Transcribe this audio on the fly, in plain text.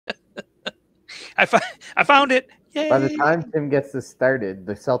I found it. Yay. By the time Tim gets this started,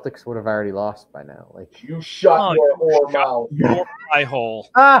 the Celtics would have already lost by now. Like you shut your whore mouth. Your eye hole.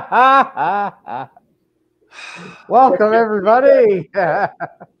 Welcome, everybody.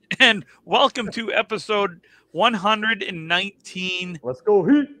 And welcome to episode 119 Let's go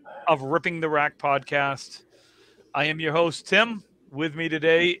Heat of Ripping the Rack podcast. I am your host, Tim. With me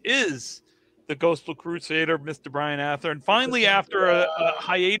today is the Ghostful Crusader, Mr. Brian Ather. And finally, after a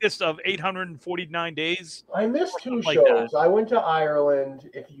hiatus of 849 days. I missed two like shows. that. I went to Ireland.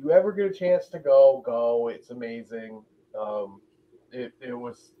 If you ever get a chance to go. It's amazing. It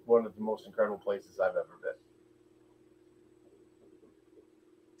was one of the most incredible places I've ever been.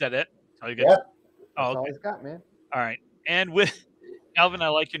 Is that it? All you Yeah. guys? Oh, That's all okay. he's got, man. All right. And with Calvin, I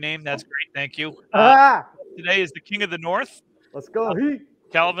like your name. That's great. Thank you. Today is the King of the North, Let's go Heat.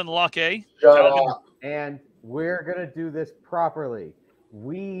 Calvin Locke. Shut Calvin, up. And we're going to do this properly.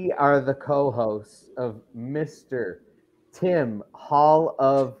 We are the co-hosts of Mr. Tim Hall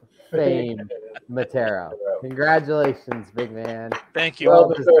of Fame Matero. Congratulations, big man. Thank you. Well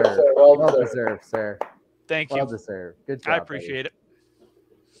deserved, sir. Well deserved, sir. Thank you. Well deserved. Good job. I appreciate it.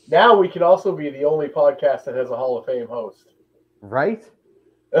 Now we can also be the only podcast that has a Hall of Fame host. Right?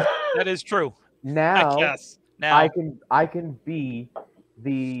 That is true. Now Yes. Now I can be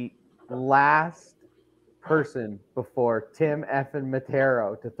the last person before Tim effing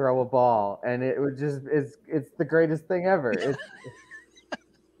Matero to throw a ball, and it would just it's the greatest thing ever. It's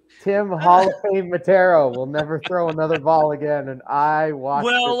Tim Hall of Fame Matero will never throw another ball again, and I watch.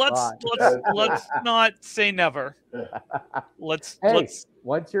 well, this let's not say never. Let's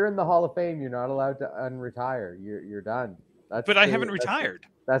once you're in the Hall of Fame, you're not allowed to unretire. You're done. But I haven't retired.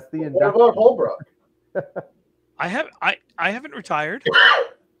 That's the What about Holbrook? I haven't retired.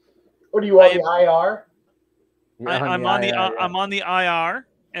 What are you on the IR? I'm on the IR,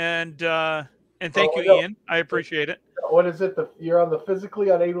 and thank you, no. Ian. I appreciate it. What is it? You're on the physically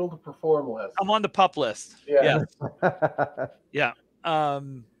unable to perform list. I'm on the pup list. Yeah. Yeah.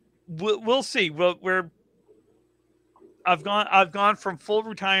 We'll see. I've gone from full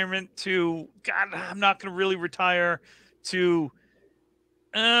retirement to God, I'm not going to really retire to,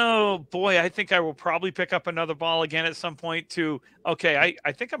 oh boy, I think I will probably pick up another ball again at some point to, okay,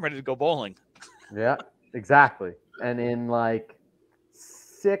 I think I'm ready to go bowling. Yeah, exactly. And in like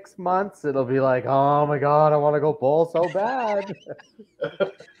 6 months, it'll be like, oh my God, I want to go bowl so bad.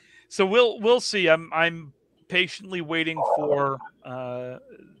 So we'll see. I'm patiently waiting for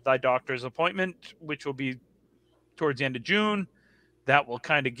thy doctor's appointment, which will be towards the end of June. That will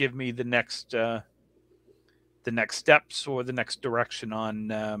kind of give me the next steps or the next direction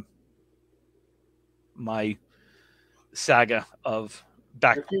on my saga of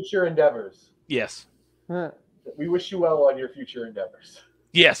back. Your future endeavors. Yes. We wish you well on your future endeavors.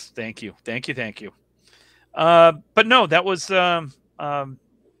 Yes. Thank you. But no, that was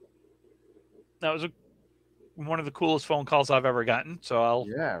one of the coolest phone calls I've ever gotten. So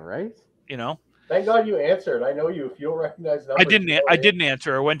Yeah, right. Thank God you answered. I know you. If you don't recognize numbers, I didn't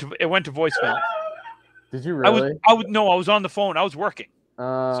answer. It went to voicemail. Did you really? I was on the phone. I was working. So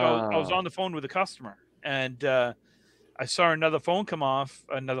I was Oh. on the phone with a customer, and I saw another phone come off,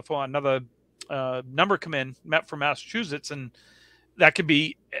 another number come in, met from Massachusetts, and that could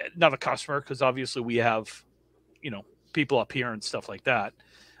be another customer because obviously we have, people up here and stuff like that.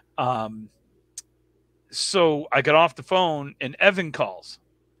 So I got off the phone, and Evan calls,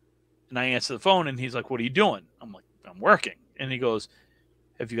 and I answer the phone, and he's like, "What are you doing?" I'm like, "I'm working," and he goes,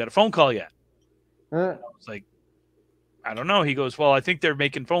 "Have you got a phone call yet?" I was like, I don't know. He goes, "Well, I think they're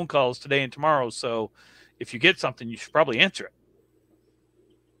making phone calls today and tomorrow. So if you get something, you should probably answer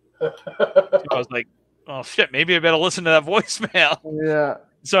it." So I was like, "Oh shit, maybe I better listen to that voicemail." Yeah.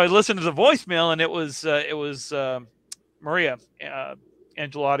 So I listened to the voicemail, and it was Maria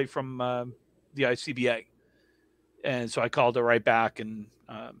Angelotti from the ICBA, and so I called her right back. And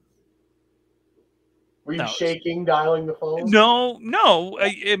were you shaking, dialing the phone? No.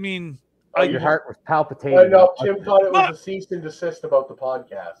 I mean. Your heart was palpitating. I know. Tim thought it was a cease and desist about the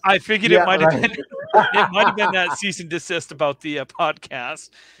podcast. I figured it might have been. It might have been that cease and desist about the podcast.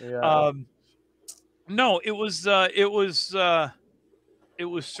 Yeah. No, it was surreal.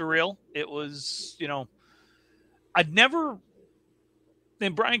 It was, I'd never.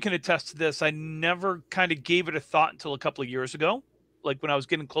 And Brian can attest to this. I never kind of gave it a thought until a couple of years ago, like when I was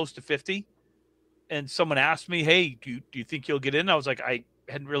getting close to 50, and someone asked me, "Hey, do you think you'll get in?" I was like, I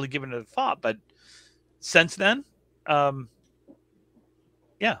hadn't really given it a thought, but since then,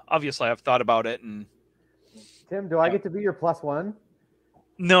 yeah, obviously I've thought about it. And Tim, do I get to be your plus one?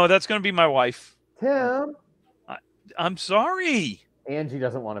 No, that's going to be my wife. Tim, I'm sorry. Angie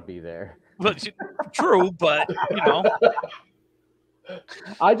doesn't want to be there. But true, but you know,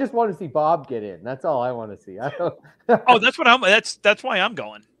 I just want to see Bob get in. That's all I want to see. I don't... oh, that's what I'm. That's why I'm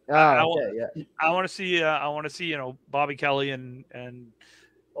going. okay, yeah. I want to see. I want to see. You know, Bobby Kelly and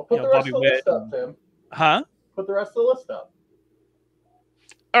Well, put the rest of the list up, Tim. Huh? Put the rest of the list up.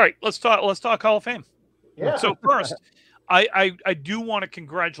 All right, let's talk Hall of Fame. Yeah. So first, I do want to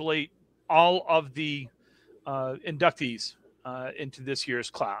congratulate all of the inductees into this year's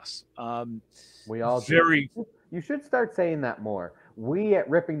class. We all very. Do. You should start saying that more. We at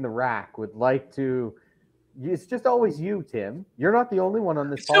Ripping the Rack would like to. It's just always you, Tim. You're not the only one on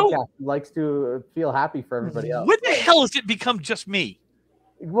this podcast who likes to feel happy for everybody else. When the hell has it become just me?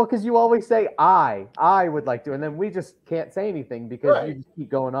 Well, because you always say I would like to, and then we just can't say anything because you just keep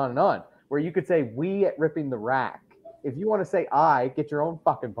going on and on. Where you could say we at Ripping the Rack. If you want to say get your own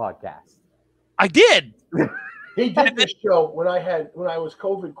fucking podcast. I did. He did this show when I was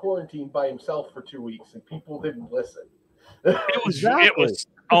COVID quarantined by himself for 2 weeks, and people didn't listen. It was.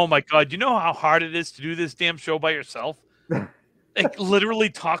 Oh my God! You know how hard it is to do this damn show by yourself? Like literally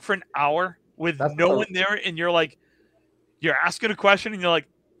talk for an hour with no one there, and you're asking a question, and you're like,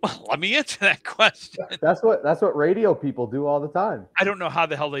 well, let me answer that question. That's what radio people do all the time. I don't know how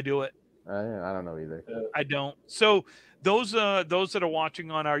the hell they do it. I don't know either. I don't. So those that are watching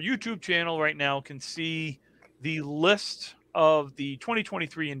on our YouTube channel right now can see the list of the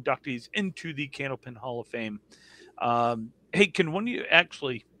 2023 inductees into the Candlepin Hall of Fame. Hey, can one of you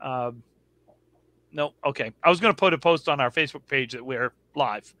actually? No, okay. I was going to put a post on our Facebook page that we're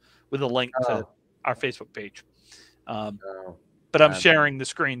live with a link to our Facebook page. But I'm sharing the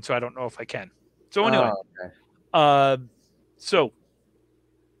screen, so I don't know if I can. So anyway, so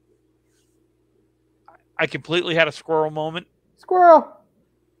I completely had a squirrel moment. Squirrel.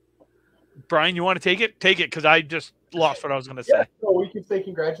 Brian, you want to take it? Take it, because I just lost what I was going to say. So we can say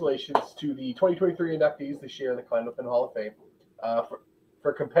congratulations to the 2023 inductees this year in the Candlepin Hall of Fame.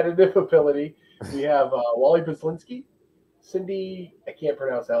 For competitive ability, we have Wally Bislinski, Cindy, I can't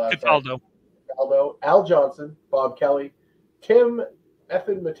pronounce that last name. Cataldo, Al Johnson, Bob Kelly, Tim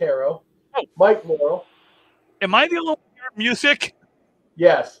Effin Matero, Mike Morrow. Am I the only one hearing music?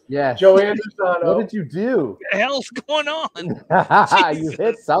 Yes. Yes. Joanne Rosano. What did you do? What the hell's going on? You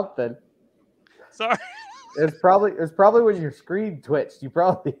hit something. Sorry. It's probably when your screen twitched. You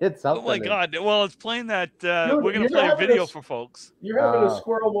probably hit something. Oh my God! Well, it's playing that. We're going to play a video for folks. You're having a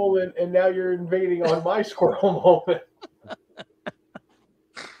squirrel moment, and now you're invading on my squirrel moment.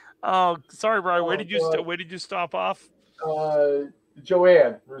 Oh, sorry, Brian. Where did you stop off?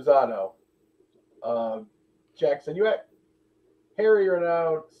 Joanne Rosano, Jackson Uett, Harry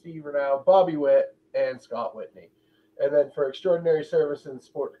Renaud, Steve Renaud, Bobby Witt, and Scott Whitney. And then for extraordinary service and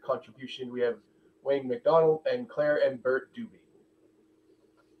sport contribution, we have Wayne McDonald and Claire and Bert Doobie.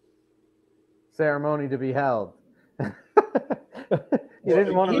 Ceremony to be held. You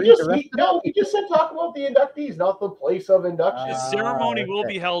didn't want to read the rest he just said talk about the inductees, not the place of induction. The ceremony will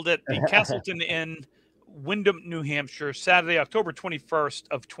be held at the Castleton Inn, Windham, New Hampshire, Saturday, October 21st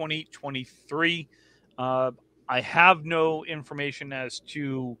of 2023. I have no information as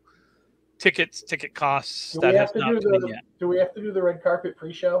to ticket costs. Do we have to do the red carpet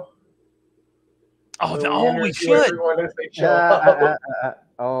pre-show? Oh, we should.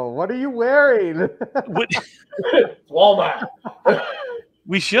 What are you wearing? Walmart.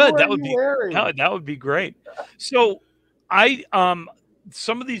 We should. That would be great. So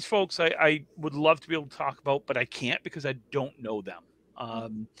some of these folks I would love to be able to talk about, but I can't because I don't know them.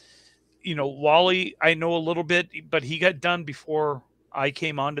 Wally, I know a little bit, but he got done before I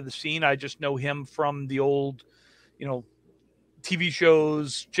came onto the scene. I just know him from the old, TV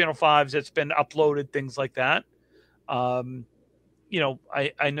shows, Channel 5s that's been uploaded, things like that. I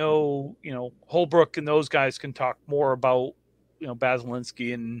know, Holbrook and those guys can talk more about,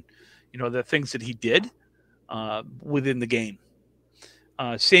 Basilinsky and, the things that he did within the game.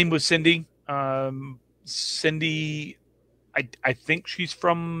 Same with Cindy. Cindy, I think she's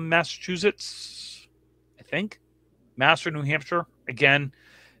from Massachusetts. I think. Mass or New Hampshire. Again,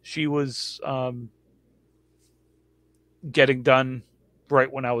 she was getting done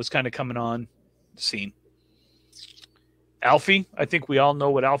right when I was kind of coming on the scene. Alfie, I think we all know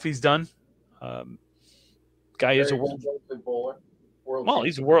what Alfie's done. Guy is a world bowler.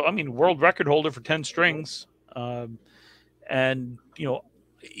 He's a world record holder for 10 strings. And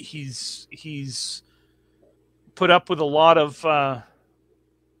he's put up with a lot of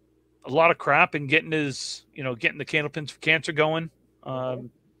crap and getting the Candlepins for Cancer going.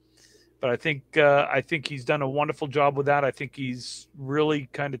 But I think he's done a wonderful job with that. I think he's really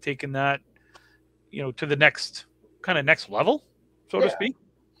kind of taken that, to the next level, so to speak.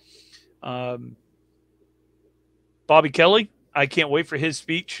 Bobby Kelly, I can't wait for his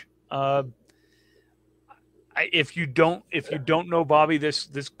speech. If you don't know Bobby, this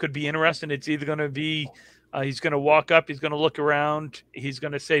could be interesting. It's either going to be he's going to walk up, he's going to look around, he's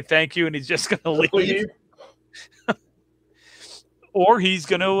going to say thank you, and he's just going to leave. Or he's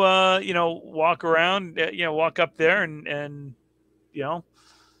going to walk around, walk up there and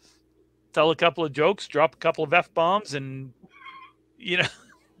tell a couple of jokes, drop a couple of F-bombs, and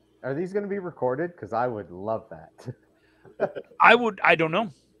Are these going to be recorded? Because I would love that. I don't know.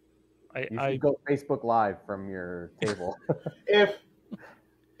 You should go Facebook Live from your table.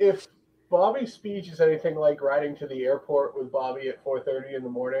 If Bobby's speech is anything like riding to the airport with Bobby at 4:30 in the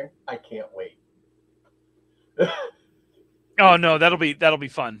morning, I can't wait. Oh no, that'll be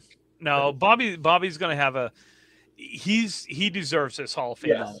fun. No, Bobby's going to have he deserves this Hall of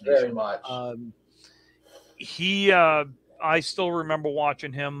Fame. Yes, very much. I still remember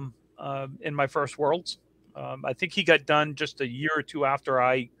watching him in my first Worlds. I think he got done just a year or two after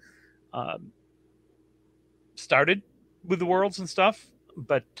I started with the Worlds and stuff.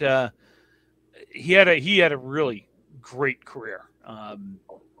 But he had a really great career.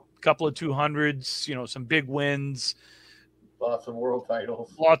 Couple of 200s, some big wins. Lots of world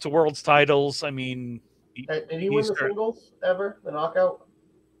titles. Lots of Worlds titles. I mean, did he win the singles ever? The knockout?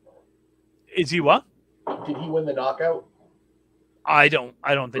 Is he what? Did he win the knockout? I don't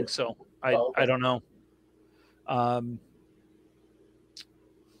think so. I don't know.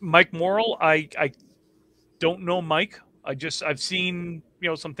 Mike Morrill, I don't know Mike. I've seen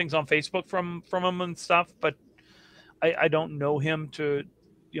some things on Facebook from him and stuff, but I don't know him to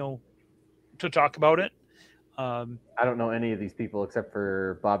talk about it. I don't know any of these people except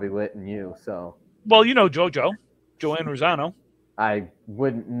for Bobby Witt and you. So well, Joanne Rosano. I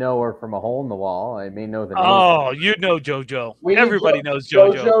wouldn't know her from a hole in the wall. I may know the name. Oh, you know JoJo. Everybody knows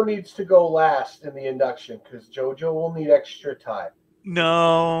JoJo. JoJo needs to go last in the induction because JoJo will need extra time.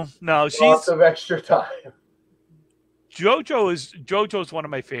 No, she's lots of extra time. JoJo's one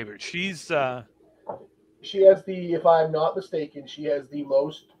of my favorites. She has if I'm not mistaken, she has the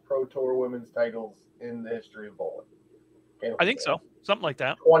most Pro Tour women's titles in the history of bowling. I think so. Something like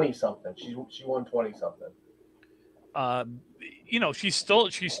that. 20-something. She won 20-something. She's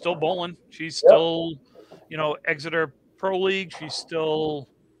still bowling. She's still, Exeter Pro League. She's still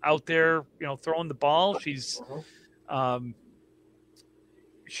out there, throwing the ball. She's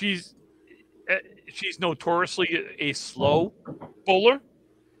notoriously a slow bowler,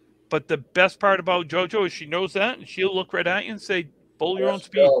 but the best part about JoJo is she knows that, and she'll look right at you and say, "Bowl your own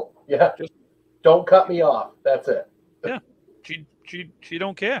speed." Yeah, just don't cut me off. That's it. Yeah, she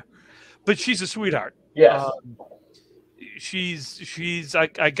don't care, but she's a sweetheart. Yes.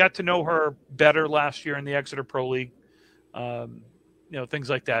 I got to know her better last year in the Exeter Pro League. Things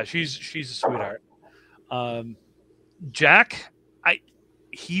like that. She's a sweetheart. Jack,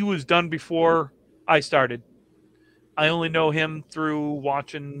 he was done before I started. I only know him through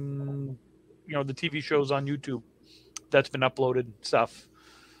watching, the TV shows on YouTube that's been uploaded stuff.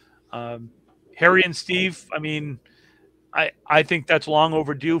 Harry and Steve, I mean, I think that's long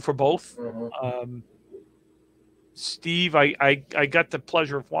overdue for both. Mm-hmm. Steve, I got the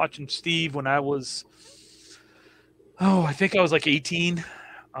pleasure of watching Steve when I was, I think I was like 18.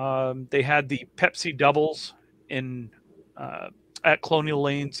 They had the Pepsi doubles at Colonial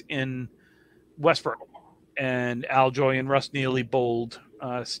Lanes in Westboro, and Al Joy and Russ Neely bowled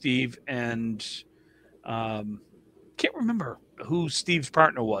Steve, and can't remember who Steve's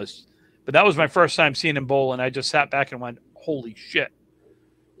partner was, but that was my first time seeing him bowl, and I just sat back and went, holy shit.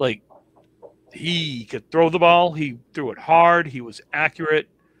 Like, he could throw the ball. He threw it hard. He was accurate.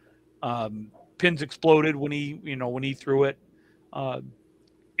 Pins exploded when he threw it.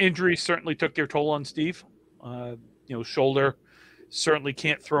 Injuries certainly took their toll on Steve. Shoulder, certainly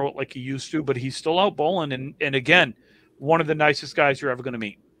can't throw it like he used to, but he's still out bowling. And again, one of the nicest guys you're ever going to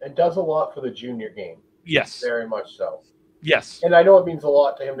meet. And does a lot for the junior game. Yes. Very much so. Yes. And I know it means a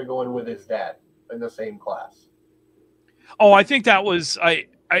lot to him to go in with his dad in the same class. Oh, I think that was,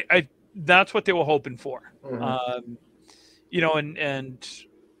 that's what they were hoping for. Mm-hmm. And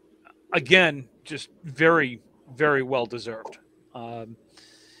again, just very, very well deserved.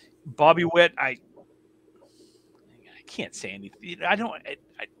 Bobby Witt, I can't say anything. I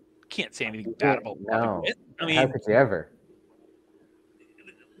can't say anything bad about Bobby Witt. I mean, how could you ever?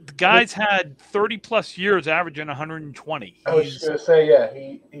 The guy's had 30 plus years averaging 120. I was just going to say, yeah,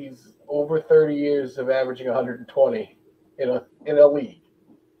 he's over 30 years of averaging 120 in a league.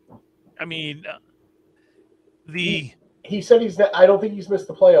 I mean, he said I don't think he's missed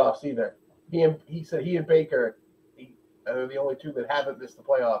the playoffs either. He said he and Baker, And they're the only two that haven't missed the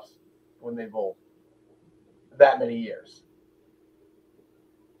playoffs when they bowled that many years.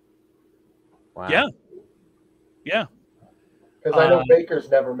 Wow. Yeah. Yeah. Because I know Baker's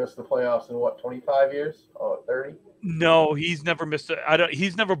never missed the playoffs in, what, 25 years? Oh, 30? No, he's never missed it.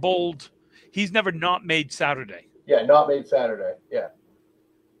 He's never bowled. He's never not made Saturday. Yeah, not made Saturday. Yeah.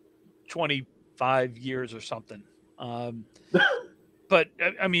 25 years or something. But,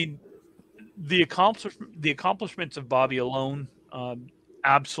 I mean, the accomplishments of Bobby alone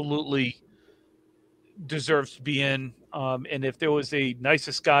absolutely deserves to be in. And if there was a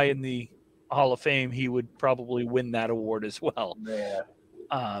nicest guy in the Hall of Fame, he would probably win that award as well. Yeah.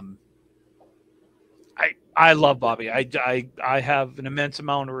 I love Bobby. I have an immense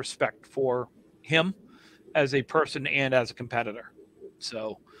amount of respect for him as a person and as a competitor.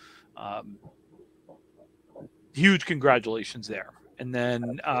 So, huge congratulations there. And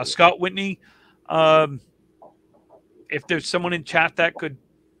then Scott Whitney, if there's someone in chat that could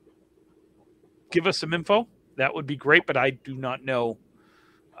give us some info, that would be great. But I do not know.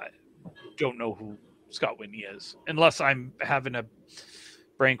 I don't know who Scott Whitney is, unless I'm having a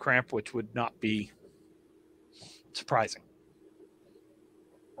brain cramp, which would not be surprising.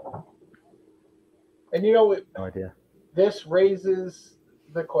 And you know, No idea. This raises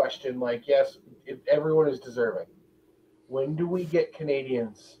the question, like, yes, if everyone is deserving, when do we get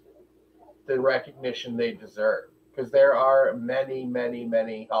Canadians the recognition they deserve? Because there are many, many,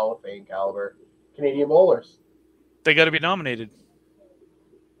 many Hall of Fame caliber Canadian bowlers. They got to be nominated.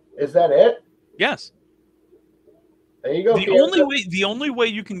 Is that it? Yes. There you go. The only way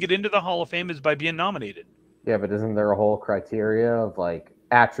you can get into the Hall of Fame is by being nominated. Yeah, but isn't there a whole criteria of like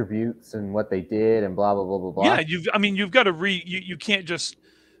attributes and what they did and blah blah blah blah blah? Yeah, you've got to you can't just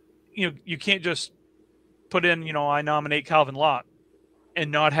you can't just put in, I nominate Calvin Locke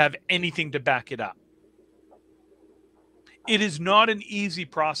and not have anything to back it up. It is not an easy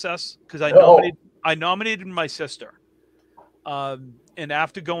process because I nominated my sister. And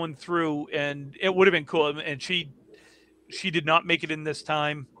after going through, and it would have been cool, and she did not make it in this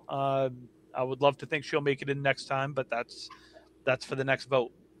time. I would love to think she'll make it in next time, but that's for the next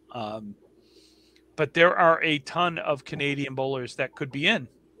vote. But there are a ton of Canadian bowlers that could be in,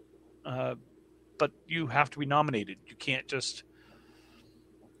 but you have to be nominated. You can't just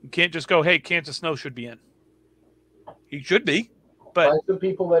go, hey, Kansas Snow should be in. He should be, but find some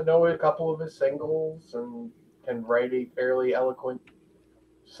people that know a couple of his singles and can write a fairly eloquent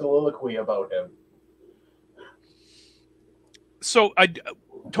soliloquy about him. So I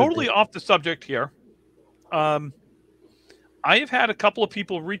totally off the subject here. I have had a couple of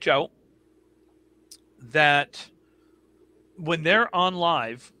people reach out that when they're on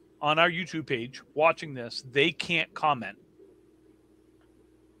live on our YouTube page watching this, they can't comment.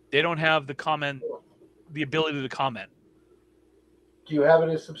 They don't have the ability to comment. Do you have it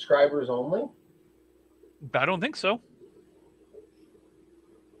as subscribers only? I don't think so.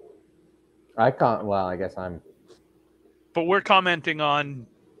 I can't. Well, I guess I'm. But we're commenting on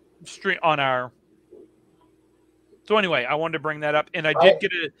our. So anyway, I wanted to bring that up, and I did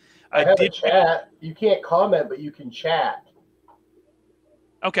get a. I did chat. You can't comment, but you can chat.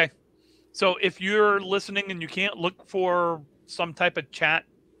 Okay, so if you're listening and you can't, look for some type of chat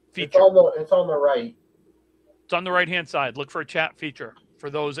feature. It's on the right. It's on the right-hand side. Look for a chat feature for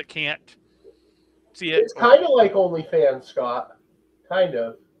those that can't see it. It's kind of like OnlyFans, Scott. Kind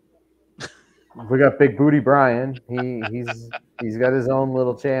of. We got Big Booty Brian. He's got his own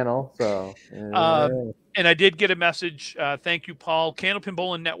little channel. So. And I did get a message. Thank you, Paul. Candlepin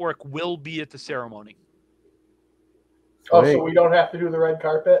Bowling Network will be at the ceremony. Oh, so we don't have to do the red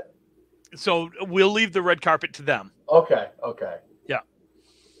carpet? So we'll leave the red carpet to them. Okay. Yeah.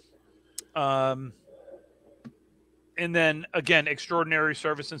 And then again, extraordinary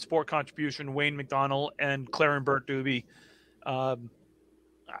service and sport contribution, Wayne McDonald and Claire and Bert Doobie.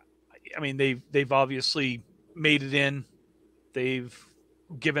 I mean, they've obviously made it in. They've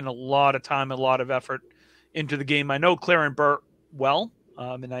given a lot of time, a lot of effort into the game. I know Claire and Bert well,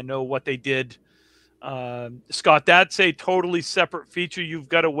 and I know what they did. Scott, that's a totally separate feature. You've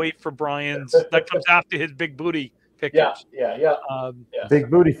got to wait for Brian's. That comes after his big booty pictures. Yeah.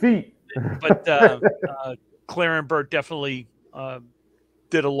 Big booty feet. But Claire and Bert definitely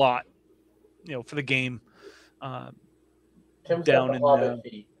did a lot, for the game. Tim's down got the in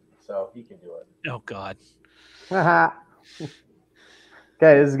feet, so he can do it. Oh God. Okay,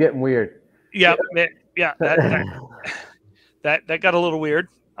 this is getting weird. Yeah. That got a little weird.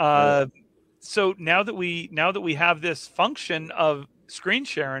 So now that we have this function of screen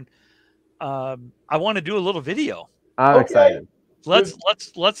sharing, I want to do a little video. I'm excited. Let's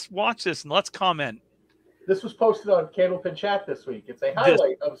watch this and let's comment. This was posted on Candlepin chat this week. It's a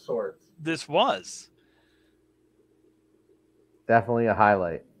highlight of sorts. This was Definitely a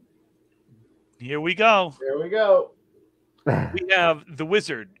highlight. Here we go. There we go. We have the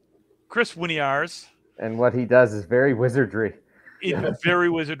wizard, Chris Winiars. And what he does is very wizardry. It's very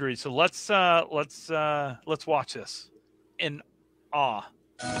wizardry. So let's watch this in awe.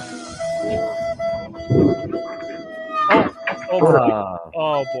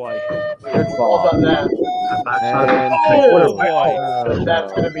 Oh boy! Good ball. Well done, that. Oh boy!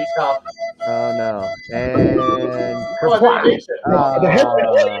 That's going to be tough. Oh no! And Oh, I think he makes it. The hit.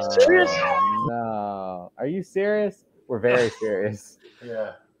 Are you serious? No. Are you serious? We're very serious.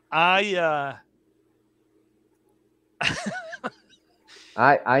 Yeah. I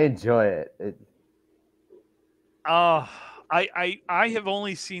enjoy it. I have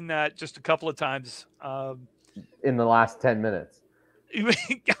only seen that just a couple of times. In the last 10 minutes. I mean,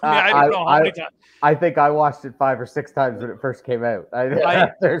 I don't know how many times. I think I watched it 5 or 6 times when it first came out.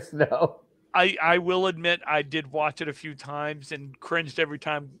 There's no. I will admit I did watch it a few times and cringed every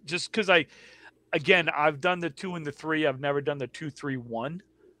time just because I've done the 2 and the 3. I've never done the 2-3-1.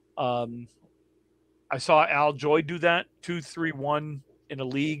 I saw Al Joy do that 2-3-1 in a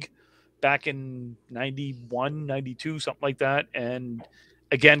league back in 91, 92, something like that. And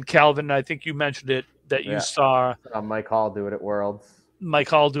again, Calvin, I think you mentioned it that you saw Mike Hall do it at Worlds. Mike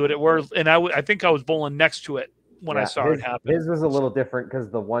Hall do it at Worlds, and I think I was bowling next to it when I saw it happen. His was a little different because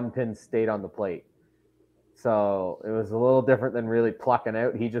the 1 pin stayed on the plate. So it was a little different than really plucking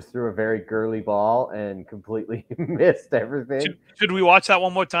out. He just threw a very girly ball and completely missed everything. Should we watch that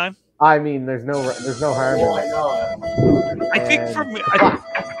one more time? I mean, there's no harm in it. I think for me,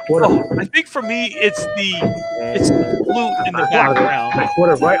 I think for me, it's the flute in the background.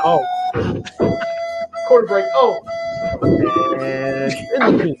 Quarter right. Oh. Quarter break. Oh. And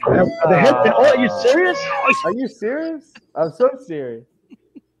The hit. Oh, are you serious? Are you serious? I'm so serious.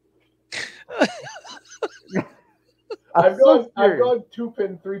 I've gone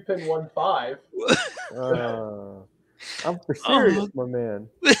 2-pin, 3-pin, 1-5. I'm for serious, my man.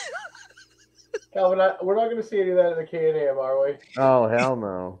 Calvin, we're not going to see any of that in the K&AM, are we? Oh, hell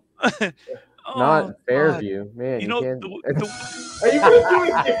no. Not in Fairview. Man, you know, can't... Are you going to do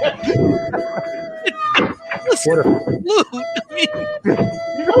it again? Quarter.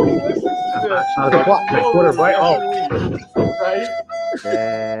 You know he listens to this. Quarter right. Oh. Right?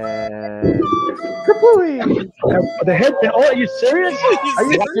 And... Kapooey! The hit. Oh, are you serious?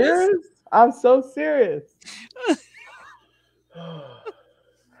 Are you serious? I'm so serious.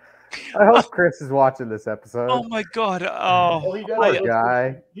 I hope Chris is watching this episode. Oh my God! Oh, well, he does. Poor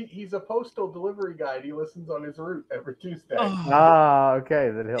guy. He's a postal delivery guy. And he listens on his route every Tuesday. Okay,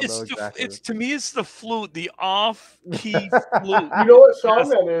 then he'll know exactly. It's to me, it's the flute, the off-key flute. You know what song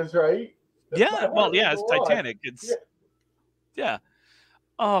that is, right? It's Titanic. It's yeah.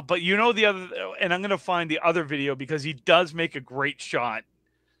 Oh, but you know the other, and I'm gonna find the other video because he does make a great shot.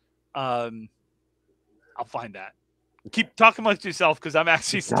 I'll find that. Keep talking amongst yourself because I'm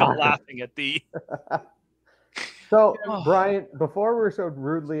actually still laughing at the. So, Brian, before we're so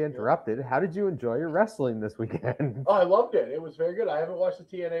rudely interrupted, how did you enjoy your wrestling this weekend? Oh, I loved it. It was very good. I haven't watched the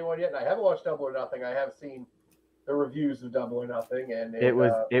TNA one yet, and I haven't watched Double or Nothing. I have seen the reviews of Double or Nothing, and it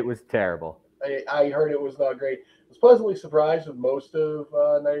was terrible. I heard it was not great. I was pleasantly surprised with most of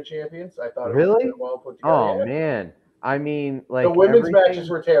Night of Champions. I thought it was well put together. Oh man, I mean, like the women's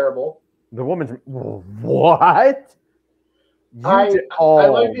matches were terrible. The women's what? I like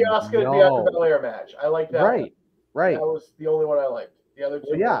the Asuka Bianca Belair match. I like that. Right. That was the only one I liked. The other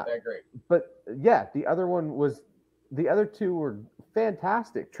two weren't that great. But yeah, the other two were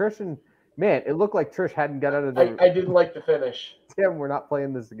fantastic. Trish and man, it looked like Trish hadn't got out of the. I didn't like the finish. Tim, we're not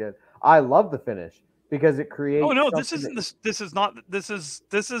playing this again. I love the finish because it creates. Oh no, this isn't. This is not. This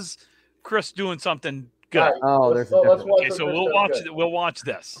is Chris doing something good. Right. Oh, let's okay, so we'll watch. We'll watch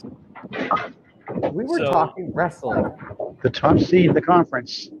this. We were talking wrestling. The top seed in the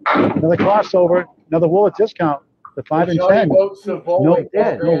conference. Another crossover. Another Woolworth discount. The 5 and 10.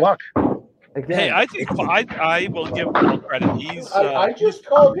 No luck. Again. Hey, I think I will give him credit. I just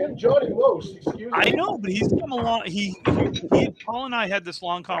called him Johnny Most. Excuse me. I know, but he's come along. Paul and I had this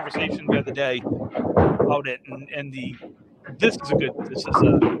long conversation the other day about it, and this is a.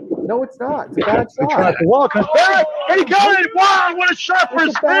 No, it's not. It's a bad shot. The wall comes back, and he got it. Wow, what a shot for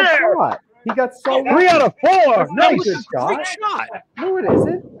his spear! He got so 3 out of 4. Nice shot. No, it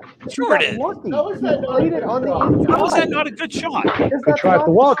isn't. Sure it is. How is that not Played it on the inside. How is that not a good shot? Good try for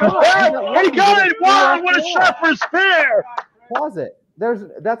the wall. Comes back, and he got it. Wow, what a shot for his spear! Pause it.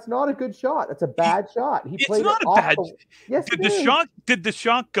 That's not a good shot. That's a bad shot. It's not a bad. Yes, Did the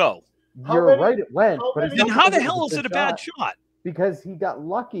shot go? You're right, it went. But then how the hell is it a bad shot? Because he got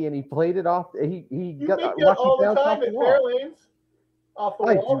lucky and he played it off. He got make lucky that all the bounce time off the at wall. Fairlanes. Off the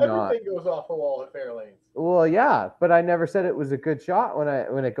wall. Everything goes off the wall at Fairlanes. Well, yeah, but I never said it was a good shot when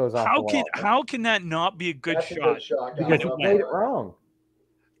it goes off the wall. How can that not be a good shot? A good shot. Because he played it wrong.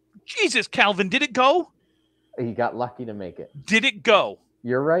 Jesus, Calvin, did it go? He got lucky to make it. Did it go?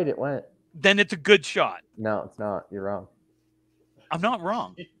 You're right, it went. Then it's a good shot. No, it's not. You're wrong. I'm not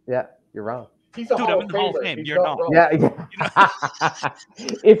wrong. Yeah, you're wrong. He's a Hall of Famer. You're not. Yeah.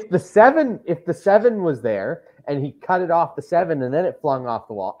 If the seven was there and he cut it off the 7 and then it flung off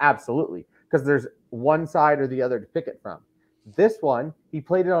the wall, absolutely, because there's one side or the other to pick it from. This one, he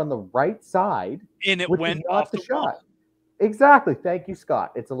played it on the right side, and it went off the shot. Wall. Exactly. Thank you,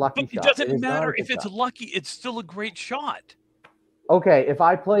 Scott. It's a lucky shot. It doesn't matter if it's lucky. It's still a great shot. Okay, if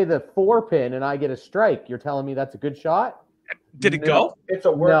I play the 4-pin and I get a strike, you're telling me that's a good shot? Did it go? It's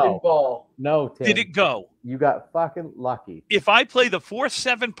a working ball. No, Tim. Did it go? You got fucking lucky. If I play the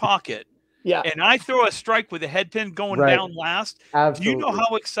 4-7 pocket, and I throw a strike with a head pin going down last, absolutely. Do you know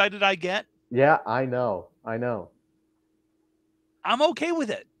how excited I get? Yeah, I know. I'm okay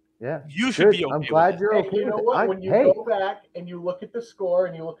with it. Yeah, you should be okay. I'm glad you're okay. You know what? When you go back and you look at the score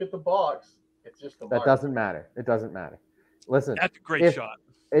and you look at the box, it's just a mark. That doesn't matter. It doesn't matter. Listen, that's a great shot.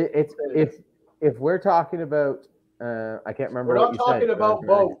 If we're talking about, I can't remember. We're not talking about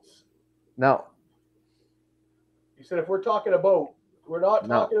boats. No. You said if we're talking about, we're not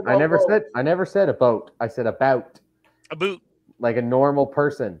talking about. I never said a boat. I said about. A boot. Like a normal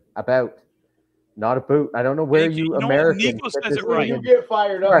person. About. Not a boot. I don't know where you Americans. Nico says it right. You get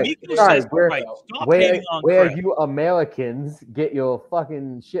fired up. Right. Nico says it right. Stop hating on where Craig. You Americans get your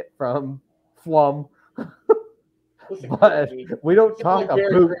fucking shit from, flum. But we don't talk a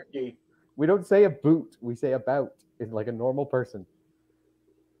boot. We don't say a boot. We say about. It's like a normal person.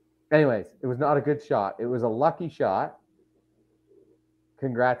 Anyways, it was not a good shot. It was a lucky shot.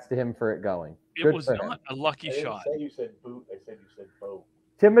 Congrats to him for it going. It was not a lucky shot. I said you said boot. I said you said boat.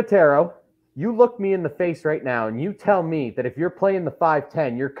 Tim Matero, you look me in the face right now and you tell me that if you're playing the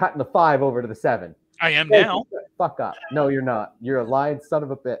 5-10, you're cutting the 5 over to the 7. I am now. Fuck up. No, you're not. You're a lying son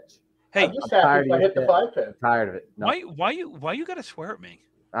of a bitch. Hey, I'm just happy if I hit the 5-pin. I'm tired of it. No. Why you gotta swear at me?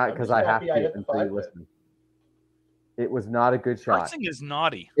 Because I have to until you listen. It was not a good shot. Cursing is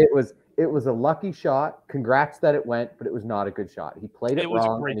naughty. It was a lucky shot. Congrats that it went, but it was not a good shot. He played it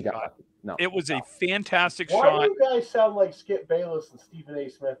wrong and he got lucky. No. It was a fantastic shot. Why do you guys sound like Skip Bayless and Stephen A.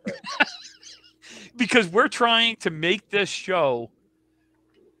 Smith? Because we're trying to make this show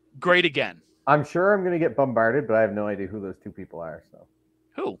great again. I'm sure I'm going to get bombarded, but I have no idea who those two people are. So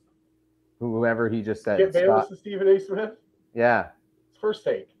who? Whoever he just said. Skip Bayless and Stephen A. Smith? Yeah. It's First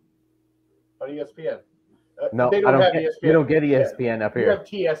Take on ESPN. No, we don't get ESPN up here. We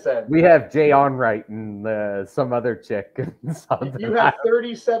have TSN. We have Jay Onright and some other chick. You have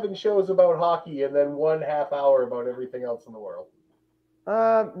 37 shows about hockey and then 1.5 hour about everything else in the world.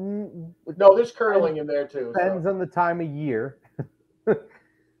 No, there's curling in there too. Depends on the time of year.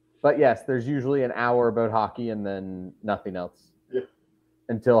 But yes, there's usually an hour about hockey and then nothing else. Yeah.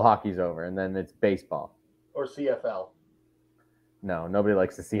 Until hockey's over, and then it's baseball. Or CFL. No, nobody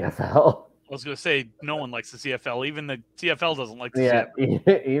likes the CFL. I was going to say, no one likes the CFL. Even the CFL doesn't like the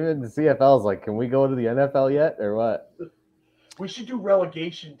CFL. Even the CFL is like, can we go to the NFL yet, or what? We should do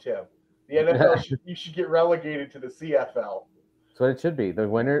relegation, Tim. The NFL, you should get relegated to the CFL. That's what it should be. The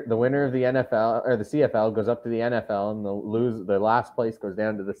winner of the NFL or the CFL goes up to the NFL, and the last place goes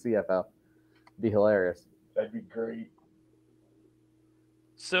down to the CFL. It'd be hilarious. That'd be great.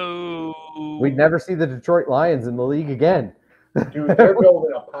 So we'd never see the Detroit Lions in the league again. Dude, they're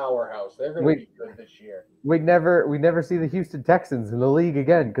building a powerhouse. They're going to be good this year. We'd never see the Houston Texans in the league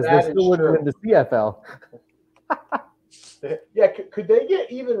again because they still wouldn't win the CFL. Yeah, could they get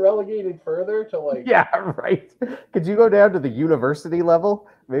even relegated further to like? Yeah, right. Could you go down to the university level?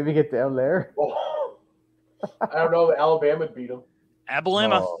 Maybe get down there. Oh, I don't know. Alabama beat them.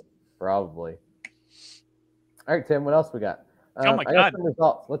 Alabama, probably. All right, Tim. What else we got? Oh my God! I got some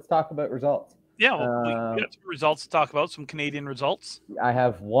results. Let's talk about results. Yeah, we got some results to talk about. Some Canadian results. I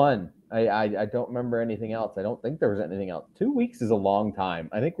have one. I don't remember anything else. I don't think there was anything else. 2 weeks is a long time.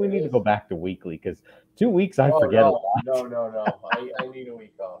 I think we need to go back to weekly because 2 weeks I forget a lot. No. I need a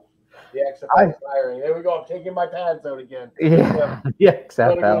week off. The XFL is hiring. There we go. I'm taking my pads out again. Yeah,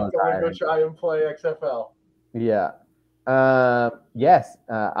 XFL is hiring. Go try and play XFL. Yeah. Yes.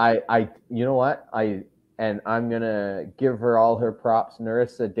 I. You know what? I'm gonna give her all her props.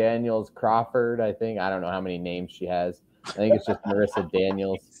 Narissa Daniels Crawford. I don't know how many names she has. I think it's just Marissa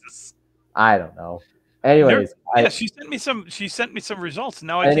Daniels. I don't know. Anyways, she sent me some. She sent me some results.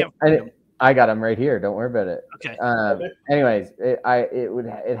 Now I can't find them. I got them right here. Don't worry about it. Okay. Anyways,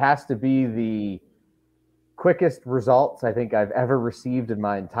 it has to be the quickest results I think I've ever received in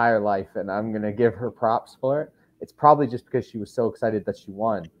my entire life, and I'm gonna give her props for it. It's probably just because she was so excited that she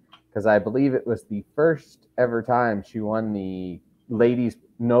won, because I believe it was the first ever time she won the ladies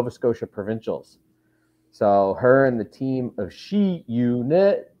Nova Scotia provincials. So her and the team of She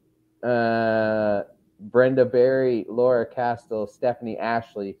Unit, Brenda Berry, Laura Castle, Stephanie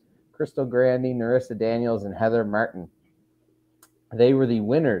Ashley, Crystal Grandy, Narissa Daniels, and Heather Martin. They were the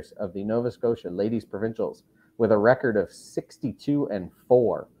winners of the Nova Scotia Ladies Provincials with a record of 62-4.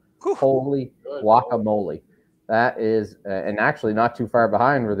 Whew. Holy guacamole. That is, and actually not too far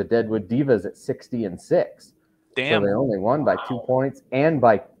behind were the Deadwood Divas at 60-6. Damn. So they only won by 2 points and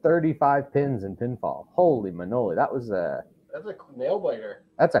by 35 pins in pinfall. Holy manoli. That's a nail biter.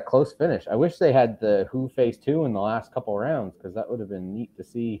 That's a close finish. I wish they had the Who Phase 2 in the last couple rounds, because that would have been neat to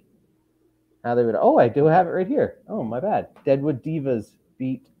see how they would. Oh, I do have it right here. Oh, my bad. Deadwood Divas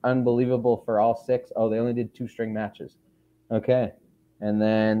beat Unbelievable for all 6. Oh, they only did 2 string matches. Okay. And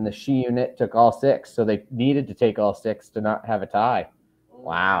then the She Unit took all 6, so they needed to take all 6 to not have a tie.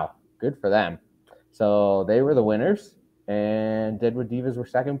 Wow. Good for them. So they were the winners, and Deadwood Divas were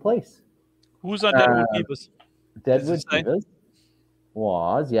second place. Who's on Deadwood Divas? Deadwood Divas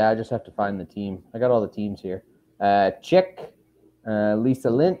was, I just have to find the team. I got all the teams here. Chick,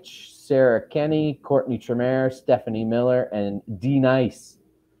 Lisa Lynch, Sarah Kenny, Courtney Tremere, Stephanie Miller, and D Nice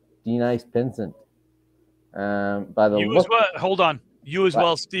Pinsent. By the look, hold on. You as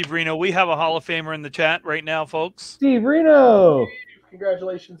well, Steve Reno. We have a Hall of Famer in the chat right now, folks. Steve Reno.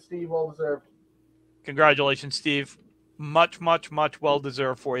 Congratulations, Steve. Well deserved. Congratulations, Steve. Much well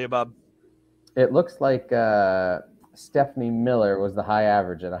deserved for you, Bob. It looks like Stephanie Miller was the high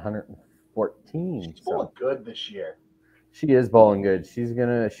average at 114. She's bowling good this year. She is bowling good.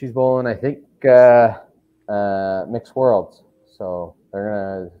 She's bowling, I think, mixed worlds. So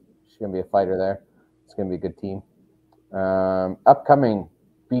she's gonna be a fighter there. It's gonna be a good team. Upcoming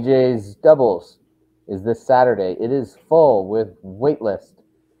BJ's doubles is this Saturday. It is full with waitlist.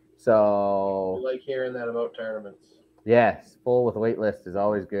 So we like hearing that about tournaments. Yes, full with waitlist is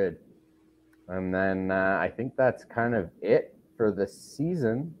always good. And then I think that's kind of it for the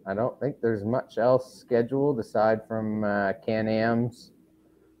season. I don't think there's much else scheduled aside from Can-Ams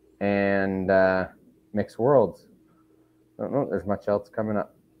and Mixed Worlds. I don't know if there's much else coming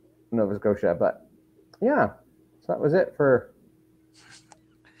up in Nova Scotia, but yeah. So that was it for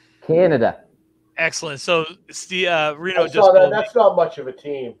Canada. Excellent. So Reno that's not much of a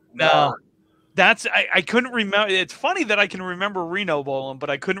team. No. That's I couldn't remember. It's funny that I can remember Reno bowling, but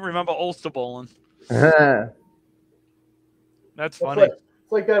I couldn't remember Ulster bowling. That's funny.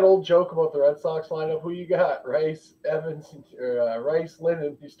 It's like that old joke about the Red Sox lineup. Who you got? Rice, Evans, Rice, Lynn,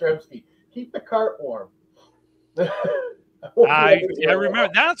 and Yastrzemski. Keep the cart warm. I remember.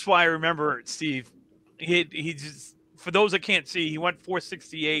 That's why I remember Steve. He just, for those that can't see, he went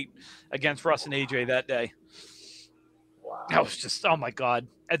 468 against Russ and AJ that day. Wow. That was just, oh my God.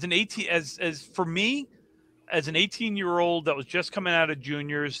 As an 18-year-old that was just coming out of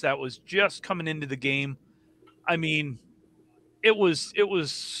juniors, that was just coming into the game. I mean, it was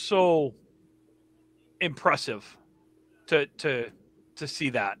so impressive to see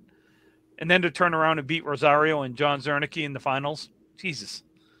that. And then to turn around and beat Rosario and John Zernicke in the finals. Jesus.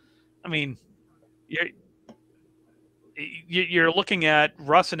 I mean, you're looking at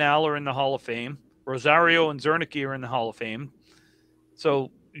Russ and Al are in the Hall of Fame. Rosario and Zernicke are in the Hall of Fame. So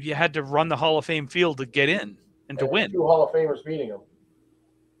you had to run the Hall of Fame field to get in and to win. 2 Hall of Famers beating him.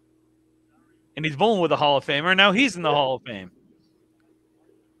 And he's bowling with a Hall of Famer. Now he's in the Hall of Fame.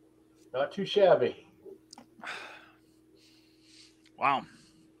 Not too shabby. Wow.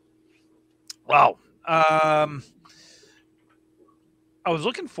 Wow. I was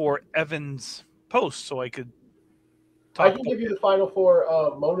looking for Evan's post so I could talk. I can give you the final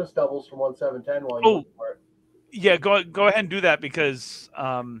 4 bonus doubles from 1710 while you look for it. Yeah, go ahead and do that because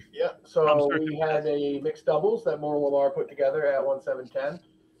so we had a mixed doubles that Mona Lamar put together at 1710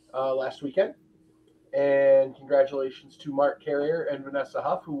 last weekend. And congratulations to Mark Carrier and Vanessa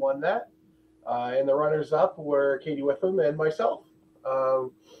Huff who won that. And the runners-up were Katie Witham and myself.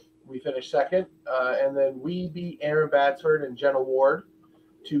 We finished second. And then we beat Aaron Batsford and Jenna Ward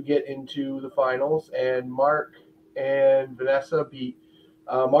to get into the finals. And Mark and Vanessa beat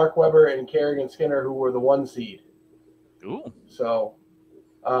Mark Weber and Kerrigan Skinner, who were the 1 seed. Ooh. So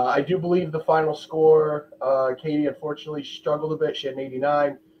I do believe the final score, Katie unfortunately struggled a bit. She had an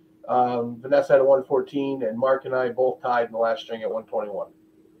 89. Vanessa had a 114, and Mark and I both tied in the last string at 121.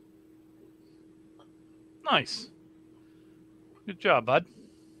 Nice. Good job, bud.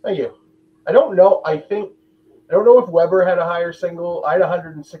 Thank you. I don't know. I don't know if Weber had a higher single. I had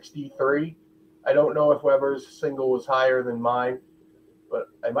 163. I don't know if Weber's single was higher than mine, but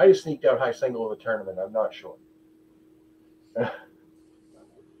I might have sneaked out high single of the tournament. I'm not sure.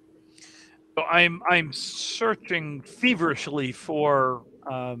 So I'm searching feverishly for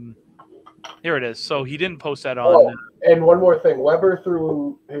here it is. So he didn't post that on. Oh, and one more thing. Weber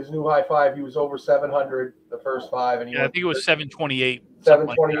threw his new high five. He was over 700 the first five, and I think it was 728.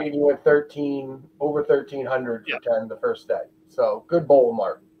 728. Like, he went 13 over 1300 for 10 the first day. So good bowl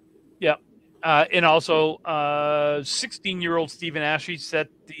mark. Yeah. And also, 16-year-old Stephen Ashe set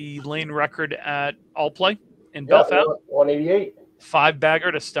the lane record at All Play in Belfast. 188.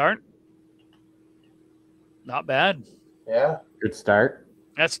 5-bagger to start. Not bad. Yeah. Good start.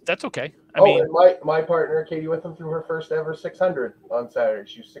 That's okay. I mean, and my partner Katie Witham threw her first ever 600 on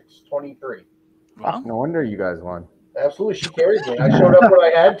Saturday. She was 623. Well, no wonder you guys won. Absolutely, she carried me. I showed up when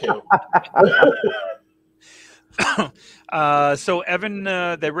I had to. So Evan,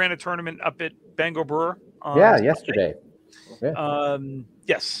 they ran a tournament up at Bangor Brewer. Yesterday. Yeah.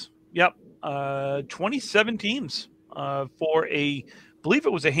 Yes. Yep. 27 teams for I believe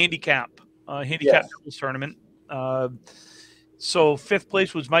it was a handicap doubles tournament. So 5th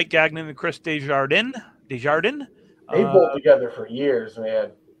place was Mike Gagnon and Chris Desjardins. They bowled together for years,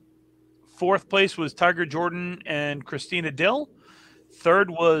 man. 4th place was Tiger Jordan and Christina Dill. 3rd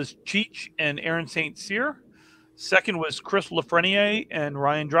was Cheech and Aaron St. Cyr. 2nd was Chris Lafreniere and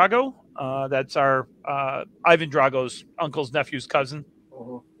Ryan Drago. That's our Ivan Drago's uncle's nephew's cousin.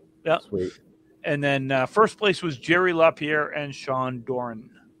 Mm-hmm. Yeah. Sweet. And then 1st place was Jerry LaPierre and Sean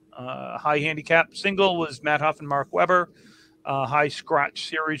Doran. High handicap single was Matt Huff and Mark Weber. High scratch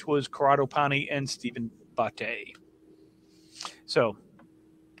series was Corrado Pani and Stephen Bate. So,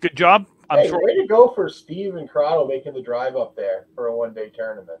 good job. I'm sure. Way to go for Steve and Corrado making the drive up there for a one-day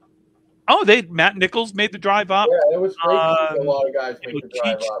tournament. Oh, Matt Nichols made the drive up. Yeah, it was great to see a lot of guys make the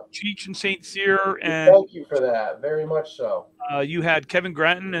drive up. Cheech and St. Cyr. And thank you for that. Very much so. You had Kevin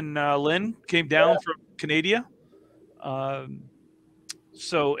Gratton and Lynn came down from Canada.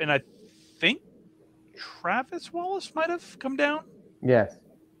 So, and I think Travis Wallace might have come down. Yes.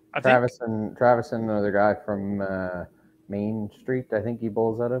 Travis and another guy from Main Street, I think he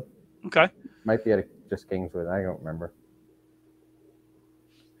bowls out of. Okay. Might be at just Kingswood. I don't remember.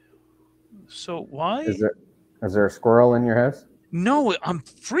 So why? Is there a squirrel in your house? No, I'm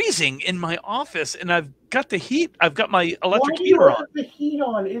freezing in my office, and I've got the heat. I've got my electric heater on. Why do you have the heat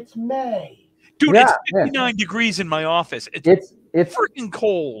on? It's May. Dude, it's 59 degrees in my office. It's freaking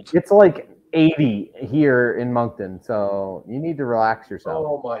cold. It's like 80 here in Moncton, so you need to relax yourself.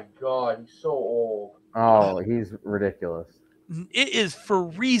 Oh my God, he's so old. Oh, he's ridiculous. It is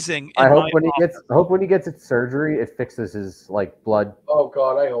freezing. I hope when he gets its surgery, it fixes his blood. Oh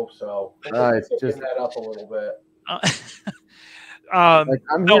God, I hope so. It's just that up a little bit. I'm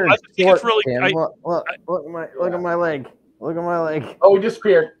here. It's really. Look at my leg. Look at my leg. Oh, he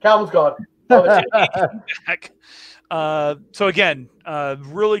disappeared. Calvin's gone. So again,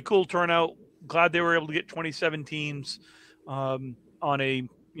 really cool turnout. Glad they were able to get 27 teams on a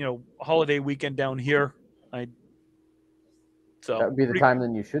holiday weekend down here. So that would be the time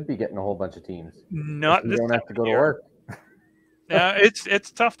then you should be getting a whole bunch of teams. Not you don't have to go to work. Yeah,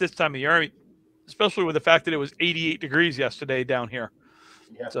 it's tough this time of year, especially with the fact that it was 88 degrees yesterday down here.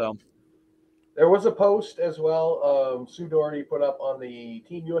 Yeah. So there was a post as well. Sue Doherty put up on the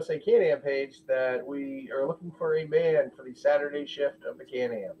Team USA Can-Am page that we are looking for a man for the Saturday shift of the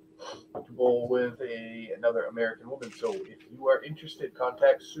Can-Am to bowl with another American woman. So if you are interested,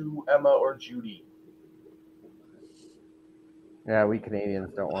 contact Sue, Emma, or Judy. Yeah, we Canadians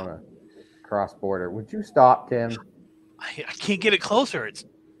don't want to cross border. Would you stop, Tim? I can't get it closer. It's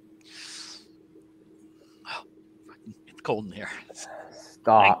cold in here.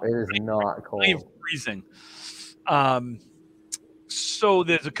 Stop. It is not cold. I'm freezing. So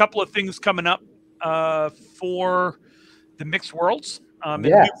there's a couple of things coming up for the Mixed Worlds.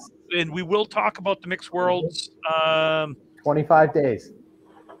 Yes. And we will talk about the Mixed Worlds. 25 days.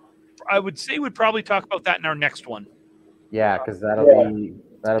 I would say we'd probably talk about that in our next one. Yeah, because that'll be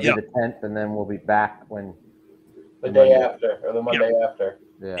the 10th, and then we'll be back when the day after or the Monday after.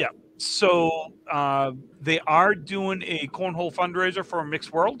 Yeah. So they are doing a cornhole fundraiser for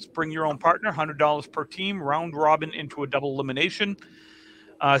Mixed Worlds. Bring your own partner, $100 per team, round robin into a double elimination.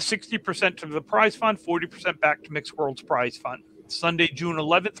 60% to the prize fund, 40% back to Mixed Worlds prize fund. Sunday, June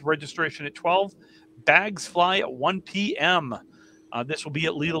 11th, registration at 12. Bags fly at 1 p.m. This will be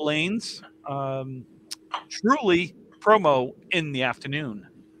at Leda Lanes. Truly promo in the afternoon.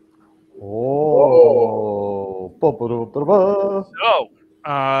 Oh. So,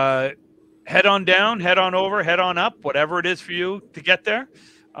 head on down, head on over, head on up, whatever it is for you to get there.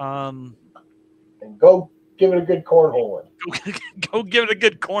 And go give it a good cornholing. Go give it a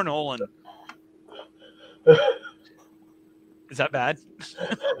good cornholing. Is that bad?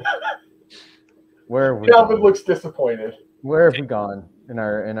 Where have we Calvin gone? looks disappointed. Where have we gone in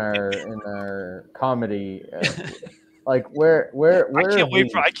our comedy? Like where I can't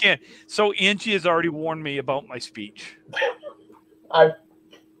wait for. I can't. So Angie has already warned me about my speech.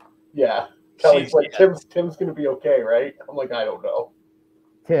 Yeah. Kelly's like, Tim's gonna be okay, right? I'm like, I don't know.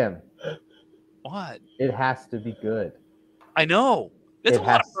 Tim. What? It has to be good. I know. That's a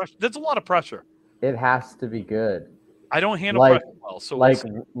lot of pressure. That's a lot of pressure. It has to be good. I don't handle pressure well. So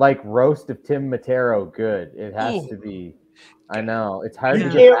like roast of Tim Matero, good. It has to be. I know. It's hard to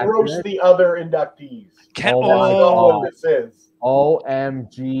get. You can't roast the other inductees. That's not what this is.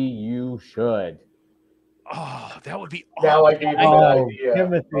 OMG, you should. Oh, that would be awesome. Now I gave you an idea.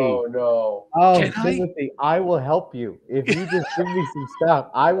 Timothy. Oh, no. Oh, Timothy, I will help you. If you just give me some stuff,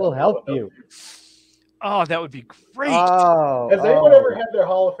 I will help you. Oh, that would be great. Oh, has anyone ever had their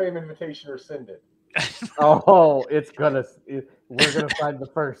Hall of Fame invitation rescinded? Oh, we're gonna find the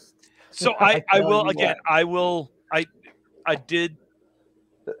first. So I will again. I did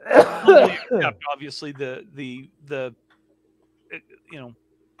accept, obviously the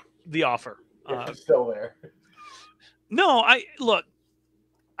the offer. It's still there. No, I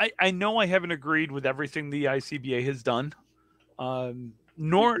know I haven't agreed with everything the ICBA has done.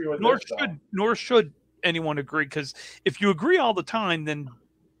 Nor should anyone agree, because if you agree all the time, then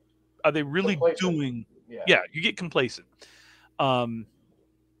are they really doing? Yeah, you get complacent. But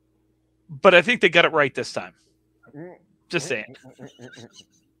I think they got it right this time. Just saying.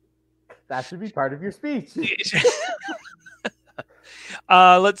 That should be part of your speech.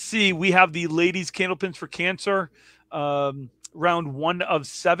 Let's see. We have the ladies' Candlepins for Cancer, round 1 of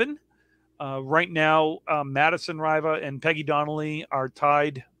 7. Right now, Madison Riva and Peggy Donnelly are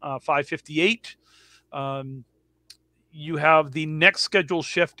tied 558. You have the next scheduled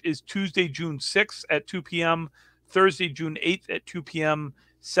shift is Tuesday, June 6th at 2 p.m., Thursday, June 8th at 2 p.m.,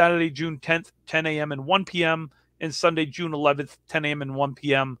 Saturday, June 10th, 10 a.m. and 1 p.m., and Sunday, June 11th, 10 a.m. and 1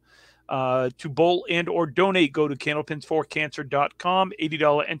 p.m. To bowl and or donate, go to candlepins4cancer.com.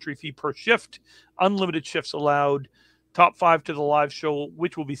 $80 entry fee per shift. Unlimited shifts allowed. Top 5 to the live show,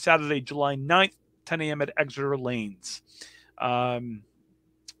 which will be Saturday, July 9th, 10 a.m. at Exeter Lanes.